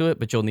access to it,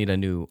 but you'll need a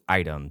new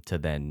item to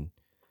then.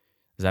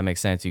 Does that make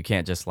sense? You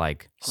can't just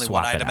like only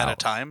swap one item it out at a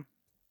time.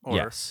 Or?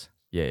 Yes.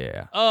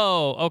 Yeah.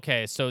 Oh,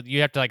 okay. So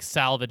you have to like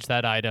salvage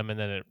that item and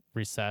then it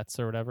resets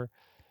or whatever.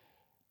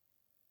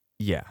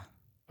 Yeah.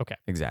 Okay.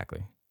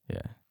 Exactly. Yeah.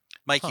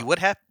 Mikey, what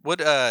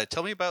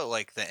tell me about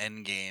like the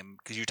end game,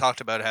 because you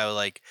talked about how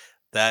like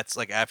that's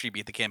like after you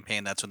beat the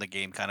campaign, that's when the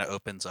game kind of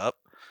opens up.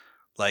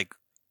 Like,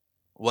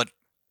 what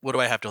do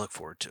I have to look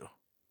forward to?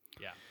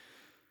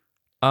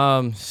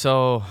 Yeah.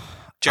 So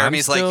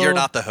Jeremy's like, you're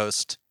not the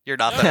host. You're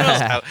not No, the no, host.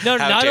 no. How No,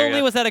 not dare only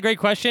ya. was that a great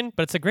question,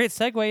 but it's a great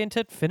segue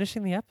into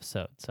finishing the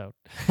episode. So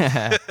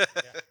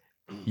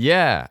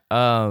Yeah.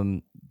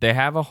 They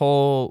have a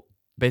whole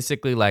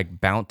basically like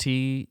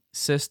bounty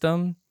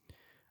system.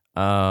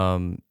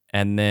 And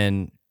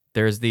then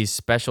there's these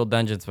special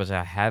dungeons, which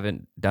I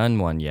haven't done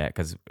one yet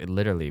because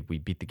literally we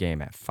beat the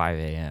game at 5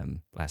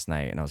 a.m. last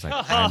night, and I was like,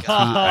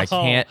 I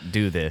can't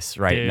do this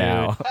right Dude,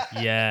 now.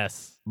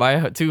 yes.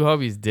 My two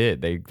homies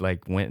did. They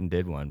like went and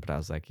did one, but I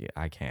was like, yeah,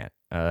 I can't.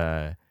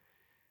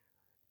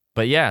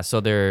 But yeah,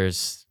 so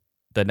there's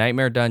the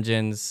nightmare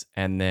dungeons,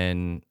 and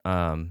then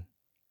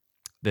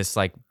this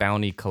like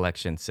bounty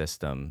collection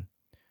system,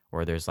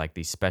 where there's like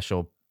these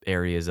special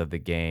areas of the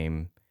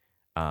game.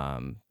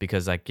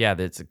 Because like yeah,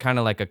 it's kind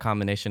of like a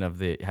combination of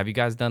the. Have you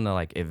guys done the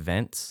like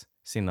events?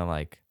 Seen the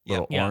like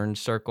little orange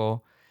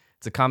circle?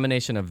 It's a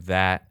combination of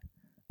that.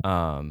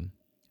 And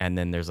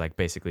then there's like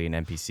basically an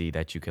NPC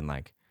that you can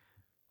like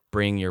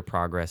bring your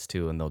progress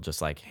to, and they'll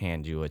just like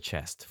hand you a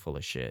chest full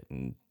of shit,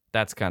 and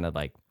that's kind of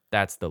like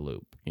that's the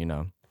loop, you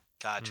know.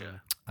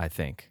 Gotcha. I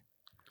think.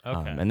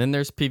 Okay. And then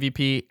there's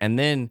PvP, and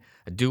then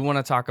I do want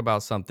to talk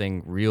about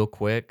something real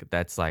quick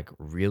that's like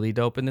really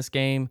dope in this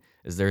game.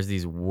 Is there's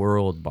these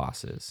world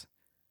bosses.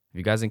 Have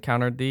you guys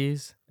encountered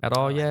these at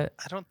all yet?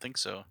 I don't think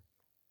so.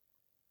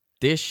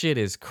 This shit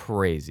is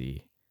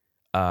crazy.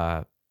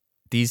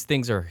 These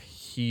things are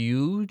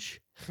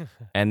huge,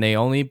 and they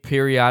only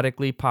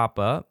periodically pop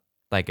up.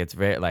 Like it's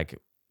very like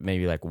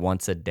maybe like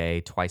once a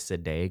day, twice a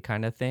day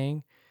kind of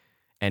thing.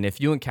 And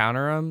if you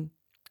encounter them,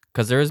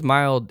 because there's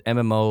mild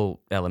MMO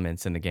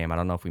elements in the game. I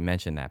don't know if we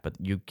mentioned that, but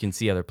you can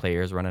see other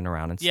players running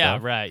around and stuff. Yeah,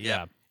 right.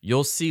 Yeah.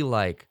 You'll see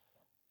like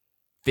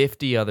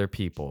 50 other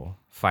people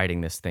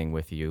fighting this thing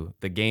with you.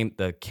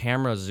 The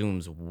camera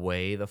zooms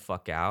way the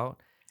fuck out,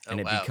 and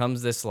it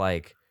becomes this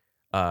like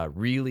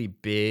really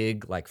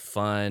big, like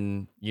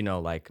fun, you know,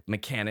 like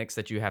mechanics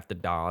that you have to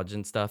dodge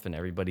and stuff, and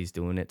everybody's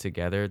doing it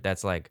together.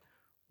 That's like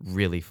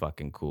really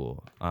fucking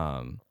cool.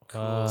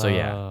 So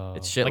yeah,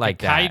 it's shit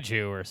like a that.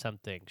 kaiju or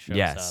something shows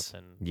Yes. up.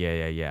 And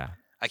Yeah.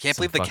 I can't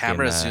Some believe the fucking,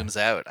 camera zooms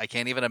out. I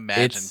can't even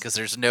imagine it's- because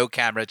there's no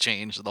camera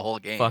change the whole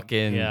game.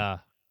 Fucking yeah.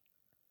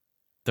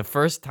 the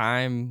first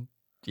time,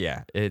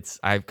 yeah,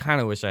 I kind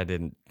of wish I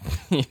didn't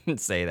even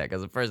say that,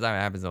 because the first time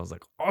it happens, I was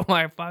like, oh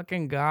my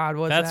fucking God,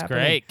 what's That's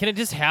happening? great. Can it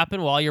just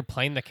happen while you're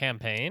playing the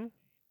campaign?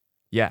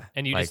 Yeah.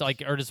 And you just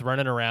like are just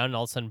running around, and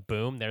all of a sudden,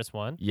 boom, there's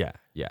one. Yeah.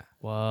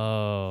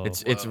 Whoa.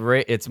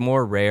 It's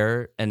more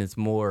rare, and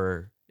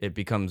it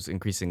becomes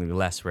increasingly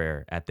less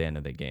rare at the end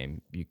of the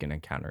game. You can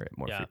encounter it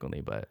more frequently,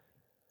 but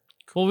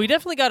well, we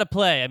definitely got to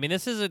play. I mean,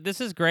 this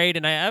is great,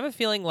 and I have a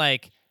feeling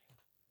like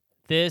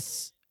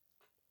this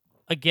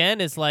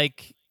again is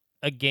like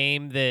a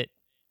game that,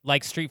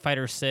 like Street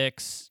Fighter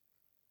 6,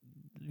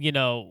 you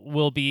know,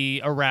 will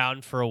be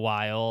around for a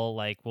while.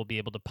 Like we'll be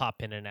able to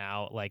pop in and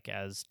out, like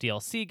as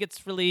DLC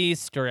gets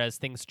released or as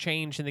things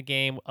change in the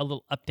game. A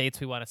little updates.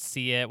 We want to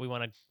see it. We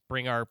want to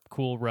bring our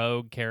cool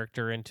rogue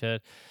character into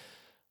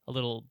a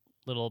little,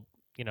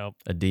 you know,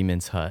 a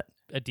demon's hut.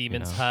 A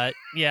demon's know? hut.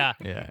 Yeah.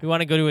 Yeah. We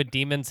want to go to a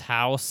demon's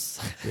house.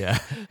 Yeah.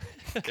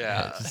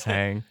 Yeah. Just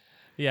hang.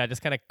 Yeah,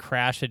 just kind of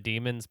crash a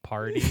demon's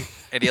party.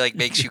 And he like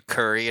makes you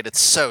curry, and it's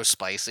so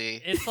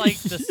spicy. It's like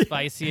the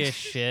spiciest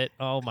shit.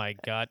 Oh my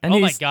God. And oh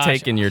he's my gosh.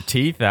 taking your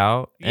teeth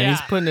out, and he's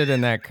Yeah. putting it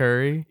in that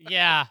curry.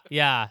 Yeah.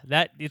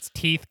 That it's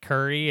teeth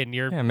curry, and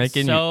you're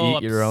making you so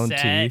eat your own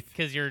teeth.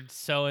 because you're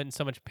so in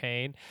so much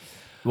pain.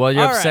 Well,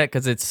 you're All upset right.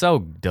 because it's so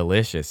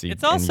delicious.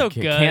 It's and also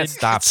you good. can't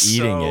stop It's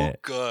eating so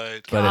it.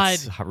 good. But God.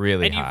 it's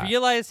really And hot. you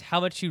realize how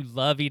much you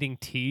love eating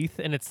teeth,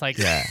 and it's like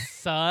Yeah.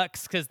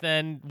 sucks because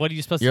then what are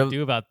you supposed to You're-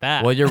 do about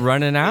that? Well, you're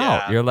running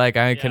out. Yeah. You're like,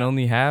 I can Yeah.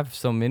 only have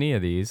so many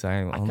of these.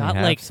 I only got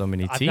have like so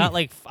many I've teeth. got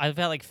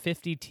like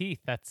 50 teeth.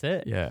 That's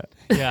it. Yeah.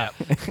 Yeah.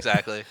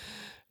 Exactly.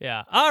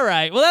 Yeah. All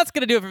right. Well, that's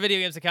going to do it for Video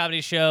Games and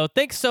Comedy Show.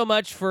 Thanks so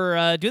much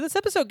for doing this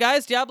episode,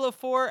 guys. Diablo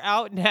 4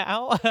 out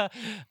now.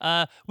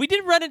 We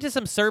did run into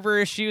some server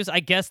issues. I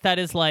guess that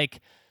is like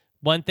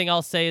one thing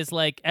I'll say is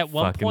like at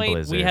one Fucking point we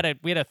Blizzard. had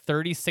a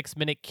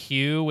 36-minute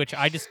queue, which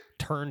I just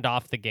turned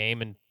off the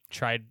game and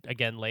tried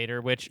again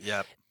later, which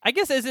Yep. I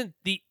guess isn't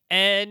the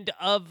end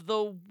of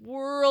the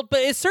world,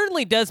 but it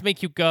certainly does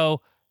make you go,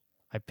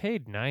 I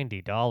paid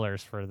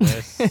 $90 for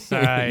this.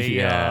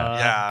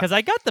 Yeah. Because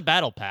I got the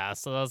battle pass,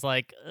 so I was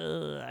like,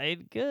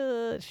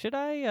 should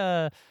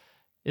I?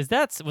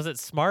 Was it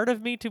smart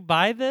of me to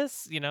buy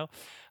this? You know,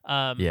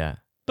 Yeah.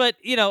 But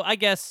you know, I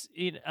guess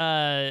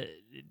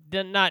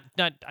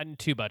not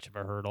too much of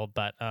a hurdle.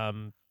 But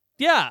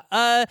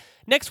yeah.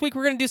 Next week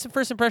we're gonna do some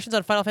first impressions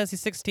on Final Fantasy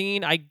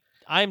 16.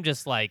 I'm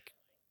just like,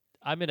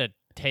 I'm in a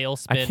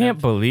tailspin. I can't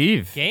of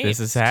believe games. this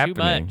is Too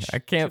happening. much. I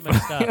can't. Too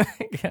much stuff.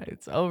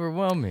 It's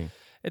overwhelming.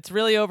 It's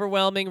really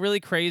overwhelming, really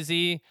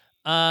crazy.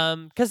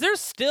 Because there's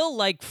still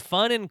like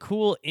fun and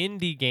cool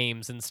indie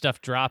games and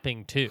stuff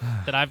dropping too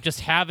that I've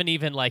just haven't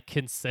even like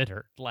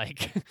considered.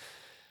 Like,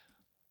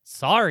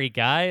 sorry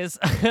guys.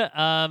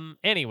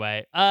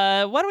 Anyway,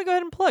 why don't we go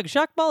ahead and plug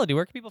Jacques Molody?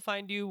 Where can people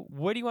find you?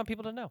 What do you want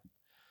people to know?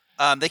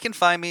 They can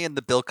find me in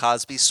the Bill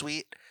Cosby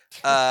suite.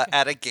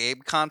 at a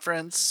game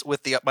conference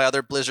with my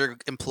other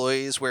Blizzard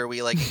employees where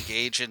we like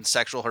engage in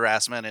sexual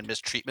harassment and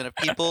mistreatment of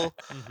people.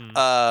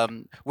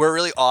 We're a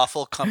really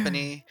awful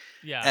company.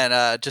 Yeah.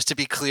 And just to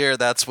be clear,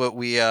 that's what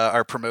we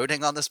are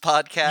promoting on this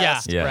podcast.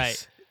 Yeah, Yes.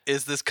 right.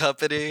 Is this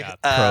company? Yeah.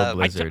 Pro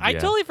Blizzard. I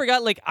totally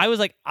forgot. Like, I was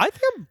like, I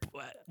think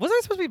wasn't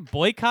I supposed to be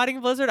boycotting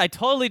Blizzard? I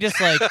totally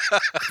just like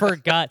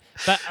forgot.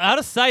 But out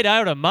of sight,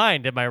 out of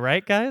mind. Am I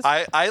right, guys?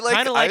 I like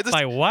kind of like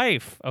my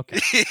wife.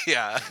 Okay.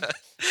 Yeah.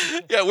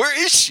 Yeah, where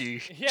is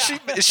she? Yeah.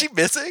 Is she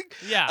missing?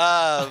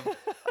 Yeah.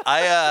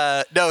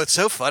 No, it's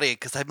so funny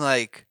because I'm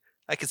like,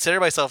 I consider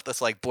myself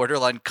this like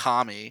borderline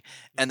commie,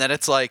 and then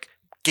it's like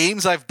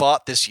games I've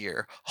bought this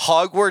year: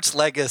 Hogwarts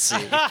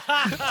Legacy,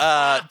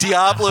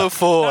 Diablo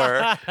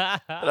 4,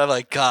 and I'm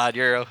like, God,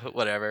 you're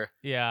whatever.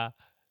 Yeah.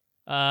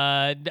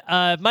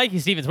 Mikey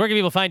Stevens, where can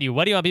people find you?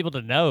 What do you want people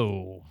to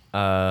know?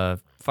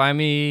 Find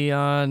me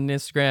on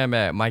Instagram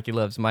at Mikey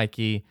Loves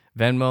Mikey.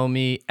 Venmo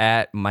me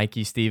at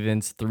Mikey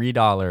Stevens,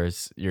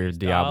 $3. Your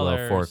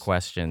Diablo 4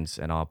 questions,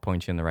 and I'll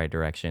point you in the right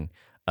direction.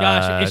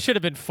 Gosh, it should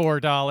have been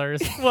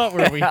 $4. What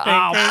were we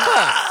thinking?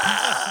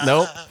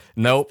 Nope.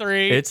 It's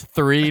 $3. It's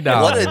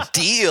 $3. What a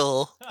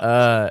deal!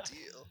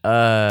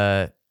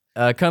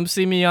 Come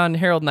see me on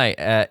Herald Night.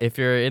 If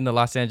you're in the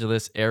Los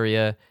Angeles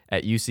area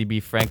at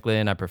UCB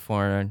Franklin, I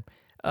perform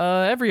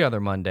every other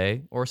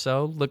Monday or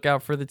so. Look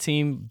out for the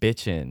team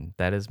Bitchin'.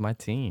 That is my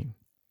team.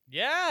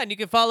 Yeah, and you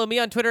can follow me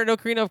on Twitter at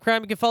Ocarina of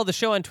Crime. You can follow the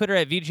show on Twitter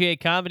at VGA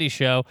Comedy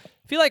Show.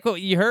 If you like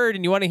what you heard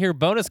and you want to hear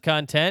bonus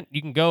content,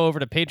 you can go over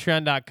to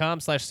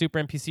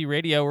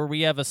patreon.com/SuperNPCRadio, where we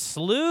have a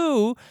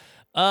slew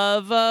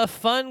of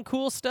fun,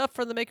 cool stuff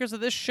from the makers of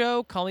this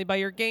show. Call Me By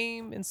Your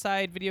Game,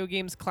 Inside Video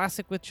Games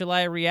Classic with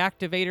July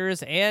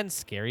Reactivators, and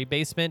Scary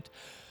Basement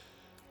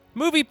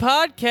Movie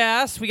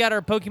Podcast. We got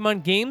our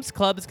Pokemon Games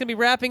Club. It's going to be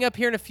wrapping up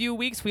here in a few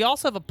weeks. We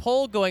also have a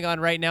poll going on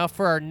right now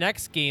for our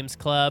next Games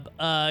Club.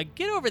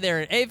 Get over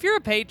there. If you're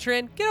a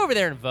patron, get over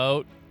there and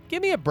vote.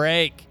 Give me a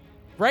break.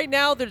 Right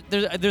now,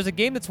 there's a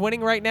game that's winning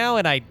right now,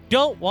 and I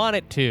don't want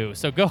it to.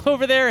 So go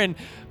over there and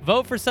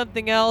vote for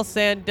something else.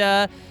 And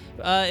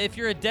if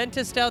you're a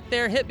dentist out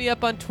there, hit me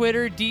up on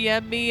Twitter,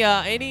 DM me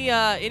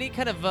any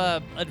kind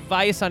of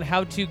advice on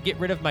how to get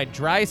rid of my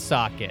dry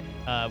socket.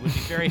 Would be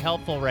very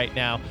helpful right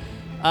now.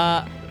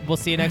 We'll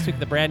see you next week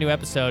with a brand new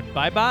episode.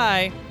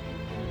 Bye-bye.